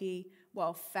quality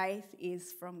while faith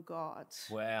is from God.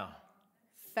 Wow.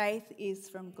 Faith is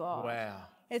from God. Wow.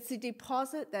 It's a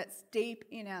deposit that's deep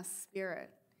in our spirit,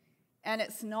 and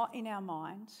it's not in our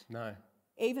mind. No.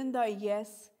 Even though,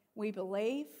 yes, we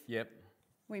believe. Yep.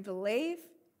 We believe,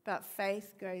 but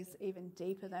faith goes even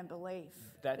deeper than belief.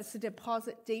 It's a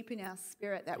deposit deep in our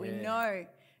spirit that we know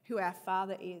who our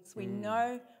Father is. We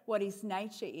know what his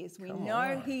nature is. We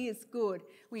know he is good.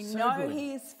 We know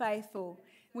he is faithful.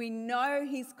 We know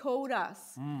he's called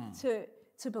us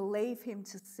to believe him,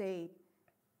 to see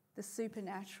the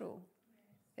supernatural.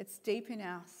 It's deep in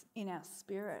our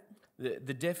spirit.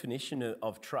 The definition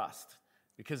of trust,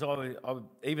 because I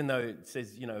even though it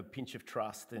says, a pinch of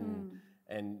trust and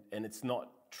it's not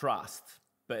trust,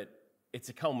 but it's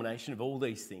a culmination of all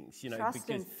these things, Trust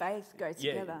and faith go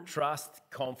together. Trust,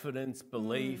 confidence,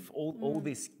 belief, all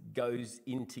this goes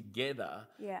in together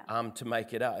to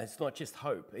make it up. It's not just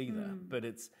hope either, but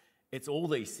it's all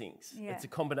these things. Yeah. It's a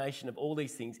combination of all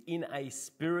these things in a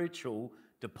spiritual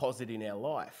deposit in our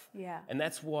life. Yeah. And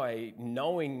that's why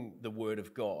knowing the Word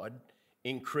of God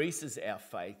increases our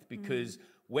faith, because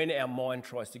when our mind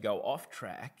tries to go off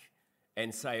track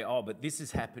and say, but this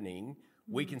is happening,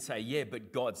 we can say,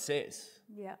 but God says.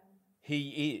 Yeah.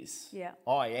 He is. Yeah.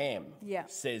 I am. Yeah.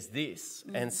 Says this.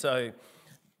 And so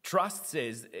trust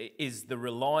is the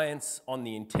reliance on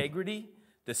the integrity,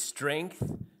 the strength,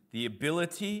 the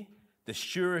ability, the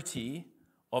surety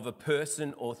of a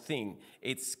person or thing.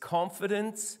 It's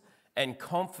confidence and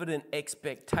confident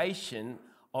expectation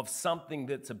of something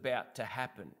that's about to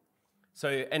happen. So,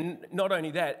 and not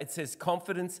only that, it says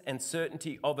confidence and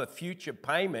certainty of a future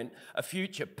payment, a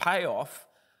future payoff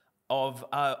of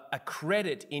a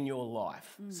credit in your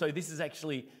life. So this is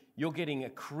actually, you're getting a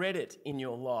credit in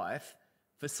your life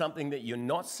for something that you're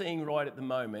not seeing right at the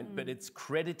moment, but it's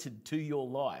credited to your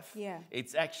life. Yeah.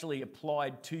 It's actually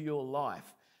applied to your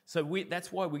life. So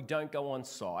that's why we don't go on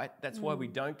sight. That's why we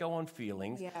don't go on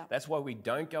feelings. Yeah. That's why we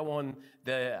don't go on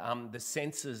the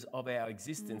senses of our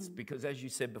existence, because as you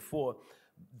said before,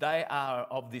 they are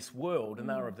of this world and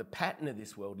they are of the pattern of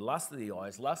this world, lust of the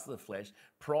eyes, lust of the flesh,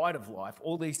 pride of life.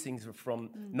 All these things are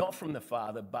from not from the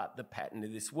Father, but the pattern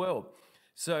of this world.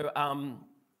 So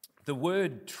the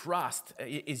word trust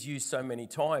is used so many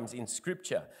times in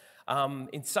Scripture.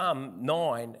 In Psalm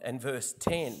 9 and verse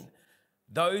 10,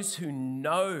 those who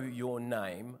know your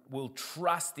name will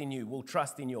trust in you, will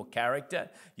trust in your character,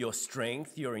 your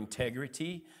strength, your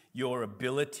integrity, your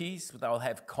abilities. They'll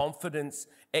have confidence,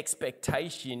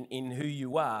 expectation in who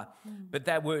you are. But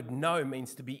that word know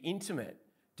means to be intimate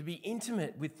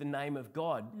with the name of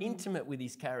God, intimate with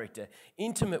his character,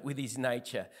 intimate with his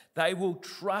nature. They will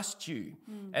trust you.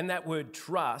 And that word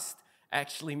trust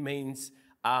actually means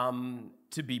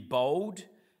to be bold,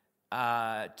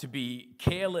 to be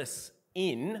careless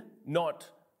in, not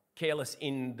careless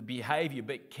in the behaviour,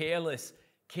 but careless,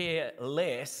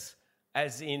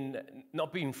 as in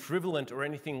not being frivolent or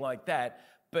anything like that,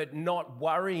 but not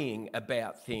worrying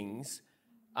about things,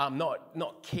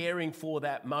 not caring for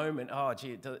that moment. Oh,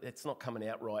 gee, it's not coming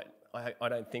out right, I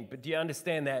don't think. But do you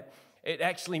understand that? It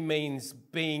actually means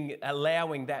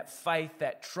allowing that faith,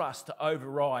 that trust to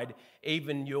override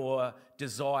even your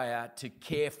desire to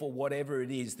care for whatever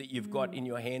it is that you've got in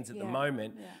your hands at the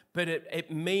moment. Yeah. But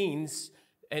it means,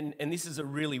 and this is a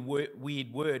really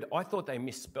weird word, I thought they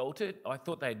misspelt it. I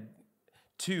thought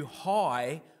to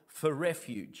hie for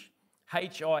refuge.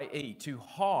 H-I-E, to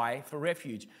hie for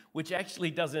refuge, which actually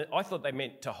doesn't, I thought they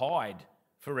meant to hide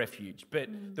for refuge. But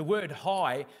the word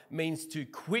hie means to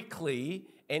quickly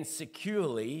and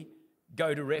securely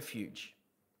go to refuge.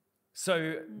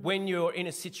 So when you're in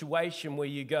a situation where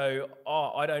you go,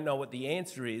 I don't know what the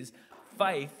answer is,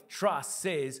 faith, trust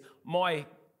says, my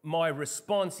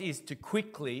response is to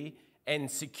quickly and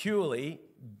securely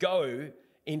go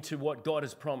into what God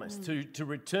has promised, to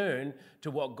return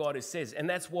to what God has says. And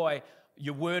that's why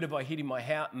your word have I hid in my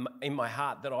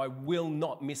heart that I will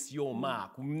not miss your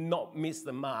mark, will not miss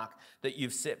the mark that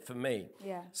you've set for me.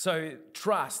 Yeah. So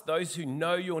trust, those who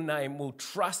know your name will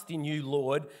trust in you,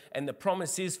 Lord. And the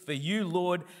promise is for you,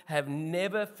 Lord, have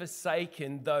never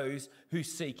forsaken those who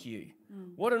seek you.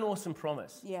 What an awesome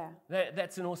promise. Yeah.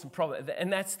 That's an awesome promise.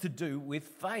 And that's to do with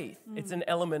faith. It's an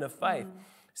element of faith.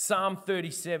 Psalm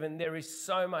 37, there is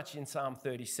so much in Psalm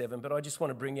 37, but I just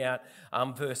want to bring out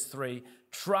verse 3.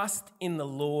 Trust in the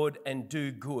Lord and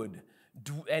do good,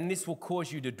 and this will cause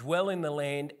you to dwell in the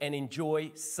land and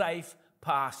enjoy safe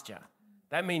pasture.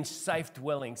 That means safe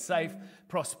dwelling, safe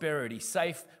prosperity,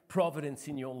 safe providence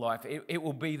in your life. It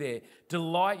will be there.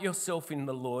 Delight yourself in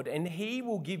the Lord, and He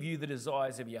will give you the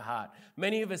desires of your heart.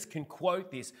 Many of us can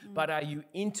quote this, but are you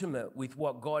intimate with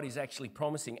what God is actually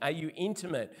promising? Are you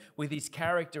intimate with His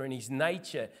character and His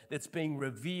nature that's being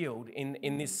revealed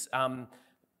in this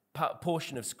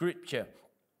portion of Scripture?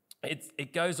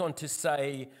 It goes on to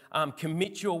say,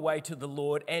 commit your way to the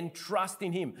Lord and trust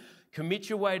in Him. Commit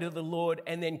your way to the Lord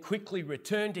and then quickly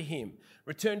return to Him.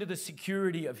 Return to the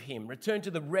security of Him. Return to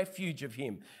the refuge of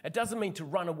Him. It doesn't mean to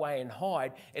run away and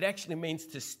hide. It actually means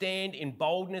to stand in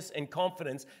boldness and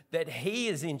confidence that He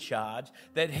is in charge,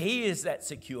 that He is that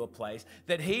secure place,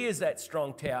 that He is that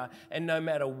strong tower. And no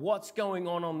matter what's going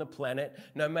on the planet,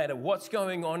 no matter what's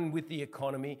going on with the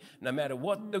economy, no matter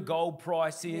what the gold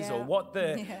price is or what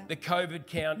the COVID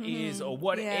count is or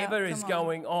whatever is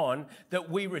going on, that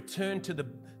we return to the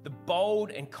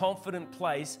bold and confident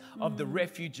place of the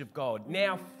refuge of God.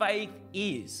 Now, faith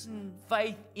is.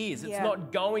 Faith is. It's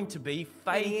not going to be.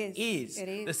 Faith is. It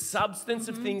is. The substance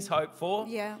of things hoped for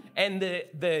and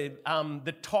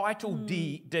the title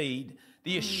deed,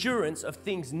 the assurance of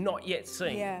things not yet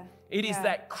seen. Yeah. It is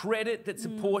that credit that's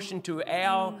apportioned to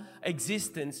our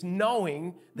existence,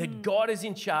 knowing that God is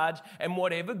in charge and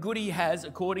whatever good He has,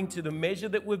 according to the measure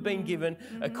that we've been given,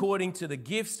 according to the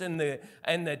gifts and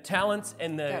the talents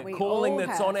and the calling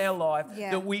that's on our life,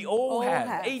 that we all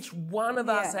have. Each one of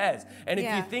us has. And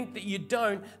if you think that you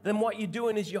don't, then what you're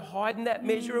doing is you're hiding that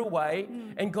measure away.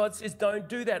 And God says, don't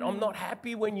do that. I'm not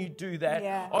happy when you do that.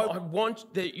 I want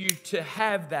you to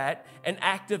have that and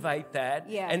activate that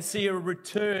and see a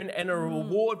return and a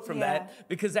reward from that,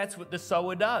 because that's what the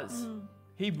sower does.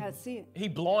 He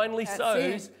blindly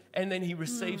sows and then he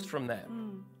receives from that.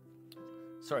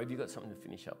 Sorry, have you got something to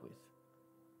finish up with?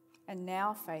 And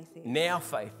now faith is. Now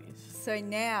faith is. So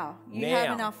now you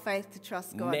have enough faith to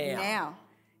trust God. Now.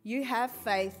 You have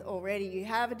faith already. You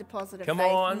have a deposit of faith.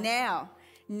 On. Now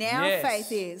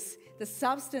faith is the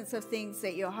substance of things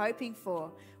that you're hoping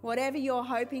for. Whatever you're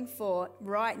hoping for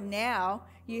right now,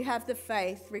 you have the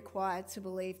faith required to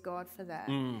believe God for that.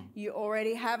 You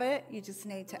already have it. You just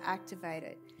need to activate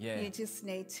it. You just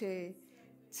need to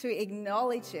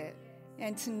acknowledge it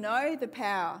and to know the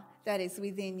power that is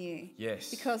within you.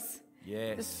 Because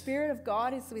the Spirit of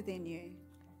God is within you.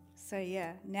 So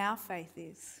now faith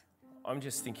is. I'm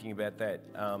just thinking about that.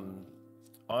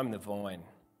 I'm the vine.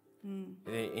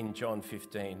 In John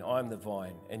 15, I'm the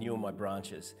vine and you're my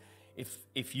branches.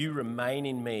 If you remain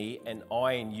in me and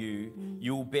I in you,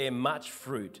 you'll bear much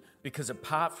fruit, because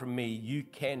apart from me, you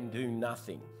can do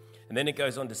nothing. And then it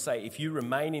goes on to say, if you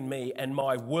remain in me and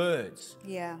my words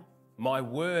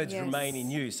remain in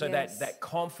you. So that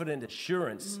confident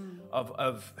assurance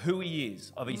of who He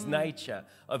is, of His nature,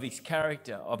 of His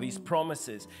character, of His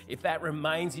promises, if that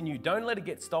remains in you, don't let it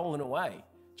get stolen away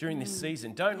during this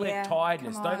season. Don't let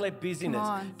tiredness, don't let busyness,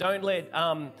 don't let,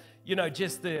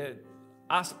 just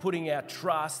us putting our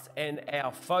trust and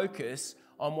our focus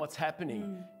on what's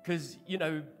happening. Because,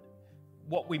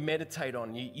 what we meditate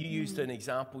on, you used an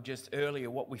example just earlier,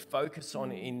 what we focus on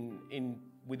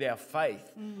with our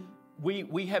faith.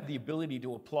 We have the ability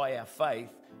to apply our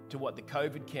faith to what the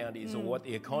COVID count is or what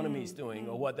the economy is doing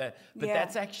but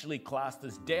that's actually classed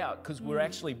as doubt, because we're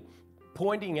actually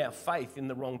pointing our faith in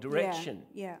the wrong direction.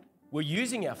 We're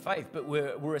using our faith, but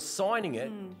we're assigning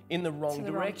it in the wrong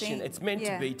direction. It's meant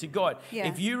to be to God.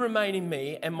 If you remain in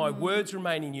me and my words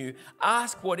remain in you,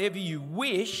 ask whatever you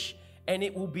wish and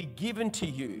it will be given to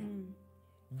you.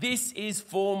 This is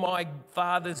for my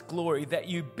Father's glory, that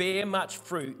you bear much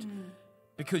fruit,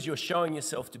 because you're showing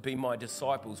yourself to be my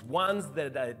disciples, ones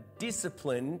that are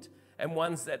disciplined and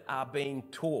ones that are being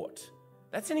taught.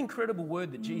 That's an incredible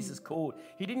word that Jesus called.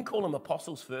 He didn't call them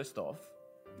apostles first off.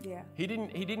 He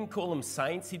didn't call them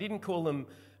saints. He didn't call them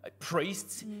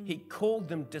priests. He called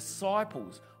them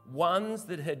disciples, ones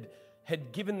that had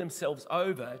had given themselves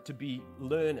over to be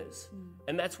learners.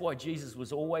 And that's why Jesus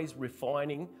was always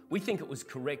refining. We think it was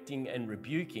correcting and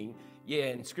rebuking. Yeah,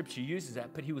 and Scripture uses that,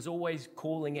 but he was always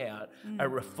calling out a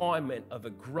refinement of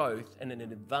a growth and an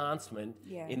advancement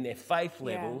in their faith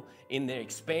level, in their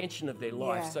expansion of their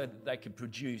life, so that they could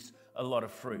produce a lot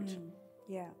of fruit.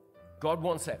 God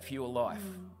wants that for your life.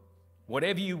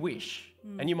 Whatever you wish.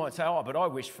 And you might say, oh, but I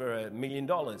wish for $1 million.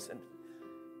 And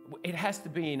it has to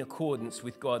be in accordance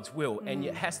with God's will, and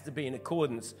it has to be in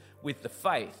accordance with the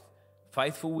faith.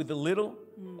 Faithful with the little?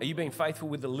 Are you being faithful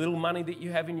with the little money that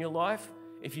you have in your life?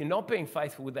 If you're not being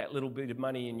faithful with that little bit of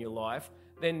money in your life,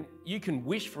 then you can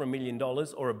wish for $1 million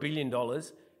or $1 billion.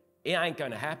 It ain't going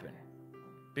to happen,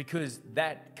 because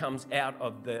that comes out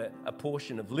of a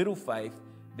portion of little faith.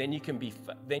 Then you can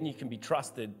be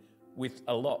trusted with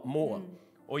a lot more.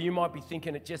 Or you might be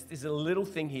thinking it just is a little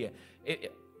thing here.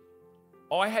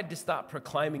 I had to start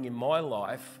proclaiming in my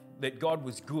life that God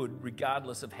was good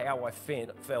regardless of how I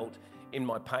felt in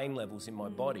my pain levels in my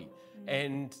body.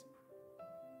 And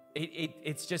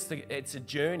it's a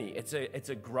journey. It's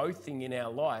a growth thing in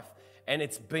our life, and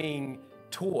it's being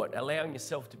taught, allowing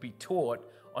yourself to be taught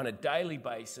on a daily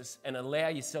basis, and allow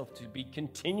yourself to be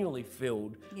continually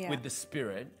filled with the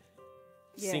Spirit,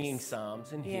 singing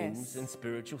psalms and hymns and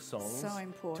spiritual songs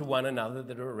to one another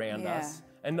that are around us,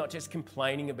 and not just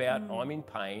complaining about I'm in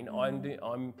pain,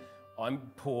 I'm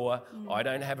poor, I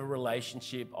don't have a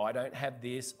relationship, I don't have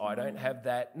this, I don't have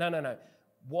that. No.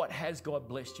 What has God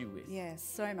blessed you with? Yes,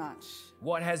 so much.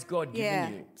 What has God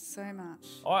given you? So much.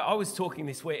 I was talking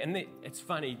this week, and it's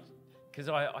funny because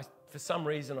I for some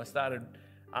reason I started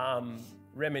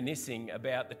reminiscing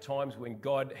about the times when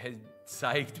God has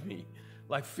saved me,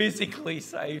 like physically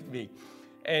saved me.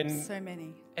 And so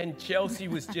many. And Chelsea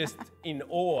was just in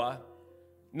awe.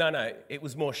 No, it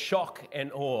was more shock and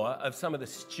awe of some of the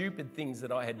stupid things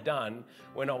that I had done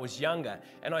when I was younger.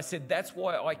 And I said, that's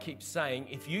why I keep saying,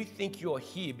 if you think you're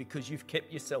here because you've kept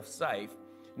yourself safe,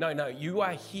 no, you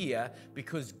are here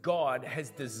because God has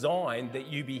designed that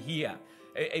you be here.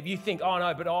 If you think, oh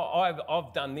no, but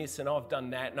I've done this and I've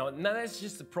done that. No, that's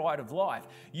just the pride of life.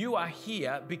 You are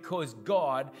here because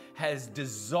God has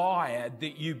desired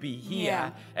that you be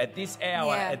here at this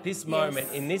hour, at this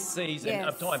moment, in this season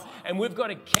of time. And we've got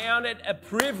to count it a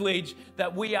privilege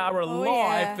that we are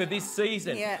alive for this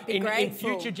season. In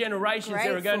future generations,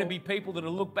 there are going to be people that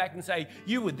will look back and say,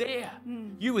 you were there.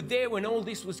 You were there when all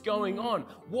this was going on.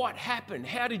 What happened?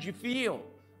 How did you feel?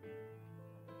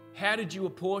 How did you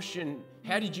apportion?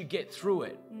 How did you get through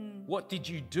it? What did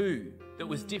you do that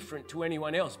was different to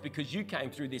anyone else? Because you came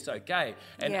through this okay.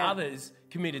 And others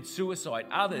committed suicide.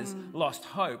 Others lost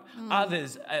hope.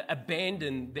 Others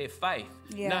abandoned their faith.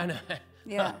 No.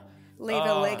 Leave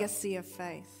a legacy of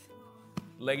faith.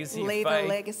 Legacy Leave of faith. A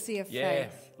legacy of faith. Yeah,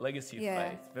 legacy of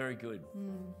faith. Very good.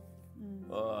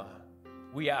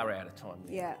 We are out of time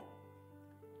now. Yeah.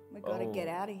 We've got to get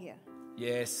out of here.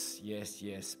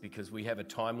 Yes, because we have a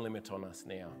time limit on us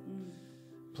now.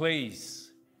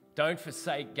 Please, don't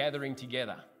forsake gathering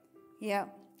together. Yeah.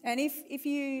 And if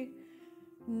you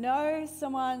know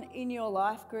someone in your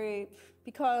life group,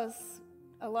 because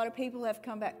a lot of people have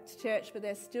come back to church, but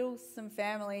there's still some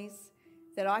families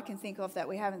that I can think of that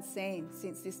we haven't seen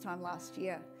since this time last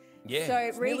year. Yeah,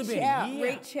 so reach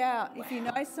out. Wow. If you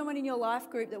know someone in your life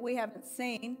group that we haven't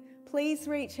seen, please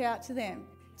reach out to them.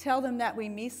 Tell them that we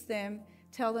miss them.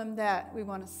 Tell them that we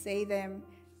want to see them.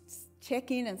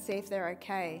 Check in and see if they're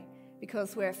okay,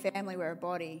 because we're a family, we're a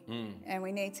body, and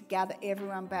we need to gather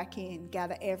everyone back in.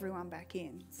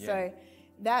 So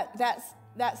that's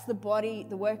the body,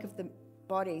 the work of the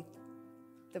body,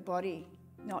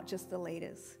 not just the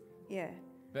leaders. Yeah.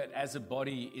 But as a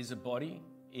body is a body,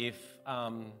 if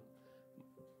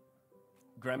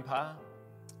Grandpa,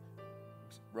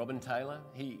 Robin Taylor,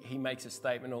 he makes a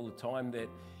statement all the time that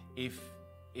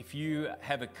if you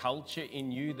have a culture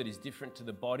in you that is different to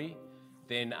the body,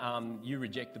 then you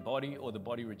reject the body or the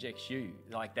body rejects you.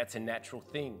 Like, that's a natural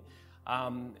thing.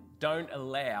 Don't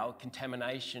allow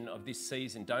contamination of this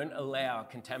season. Don't allow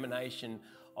contamination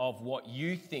of what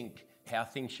you think how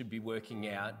things should be working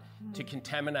out to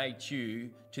contaminate you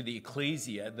to the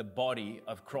ecclesia, the body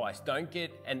of Christ. Don't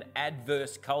get an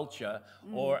adverse culture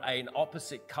or an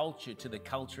opposite culture to the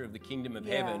culture of the kingdom of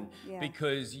heaven,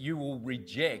 because you will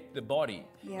reject the body.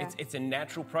 It's a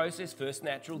natural process, first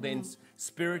natural, then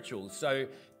spiritual. So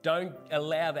don't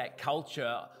allow that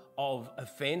culture of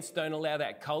offense, don't allow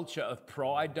that culture of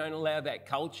pride, don't allow that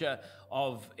culture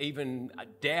of even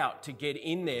doubt to get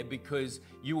in there, because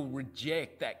you will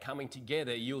reject that coming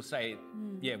together. You'll say,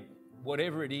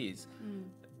 whatever it is,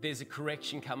 there's a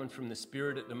correction coming from the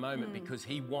Spirit at the moment because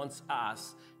He wants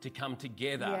us to come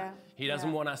together. Yeah. He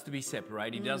doesn't want us to be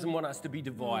separated. He doesn't want us to be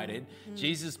divided.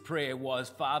 Jesus' prayer was,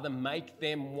 Father, make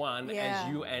them one as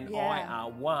you and I are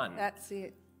one. That's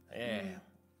it. Yeah.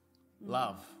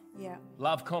 Love. Yeah.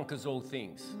 Love conquers all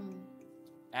things.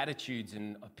 Attitudes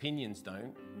and opinions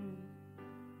don't.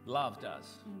 Love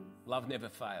does. Love never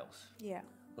fails. Yeah.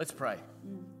 Let's pray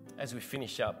as we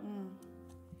finish up.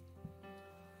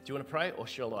 Do you want to pray or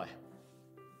shall I?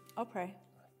 I'll pray.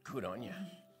 Good on you.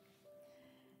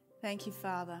 Thank you,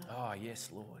 Father. Oh,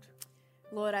 yes, Lord.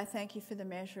 Lord, I thank you for the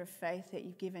measure of faith that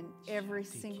you've given every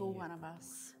single one of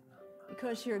us,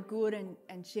 because you're a good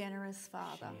and generous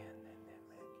Father.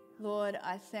 Lord,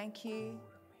 I thank you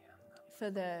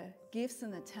for the gifts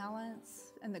and the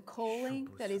talents and the calling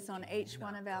that is on each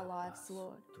one of our lives,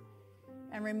 Lord.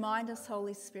 And remind us,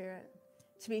 Holy Spirit,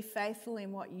 to be faithful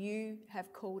in what you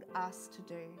have called us to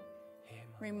do.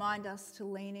 Remind us to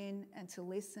lean in and to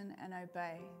listen and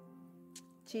obey.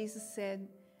 Jesus said,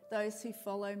 those who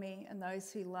follow me and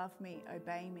those who love me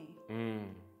obey me.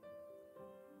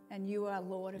 And you are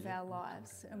Lord of our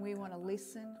lives, and we want to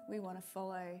listen, we want to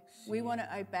follow, we want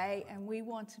to obey, and we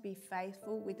want to be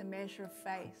faithful with the measure of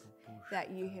faith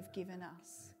that you have given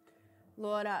us.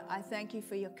 Lord, I thank you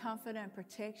for your comfort and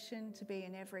protection to be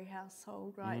in every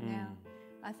household right now.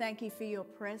 I thank you for your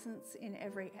presence in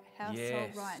every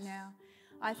household right now.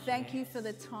 I thank you for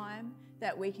the time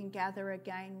that we can gather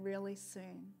again really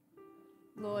soon.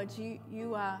 Lord,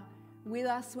 you are with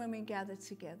us when we gather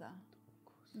together.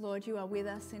 Lord, you are with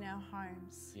us in our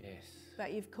homes. Yes.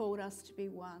 But you've called us to be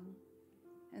one.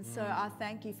 And so I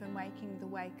thank you for making the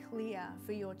way clear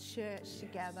for your church to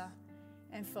gather,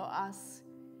 and for us,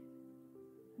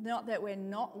 not that we're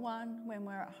not one when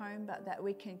we're at home, but that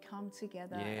we can come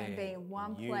together and be in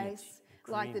one place,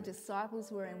 like the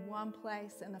disciples were in one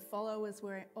place and the followers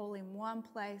were all in one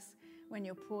place when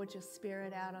you poured your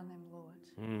Spirit out on them, Lord.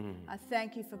 I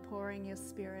thank you for pouring your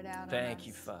Spirit out on us. Thank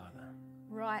you, Father.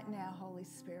 Right now, Holy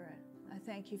Spirit, I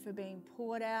thank you for being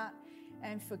poured out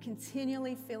and for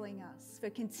continually filling us,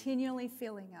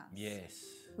 Yes.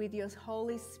 with your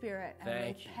Holy Spirit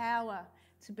and with power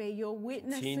to be your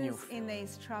witnesses in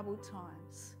these troubled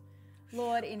times.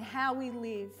 Lord, in how we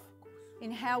live,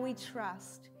 in how we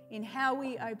trust, in how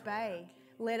we obey,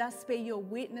 let us be your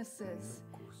witnesses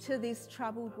to this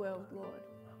troubled world, Lord,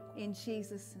 in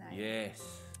Jesus' name. Yes.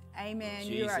 Amen.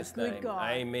 Jesus' you are a good name.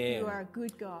 God. Amen. You are a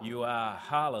good God. You are.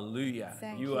 Hallelujah.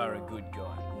 You are a good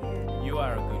God. Yeah. You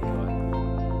are a good God.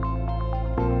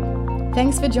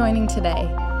 Thanks for joining today.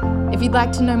 If you'd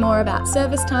like to know more about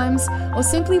service times or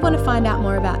simply want to find out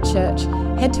more about church,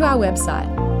 head to our website,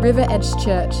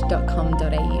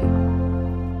 riveredgechurch.com.au.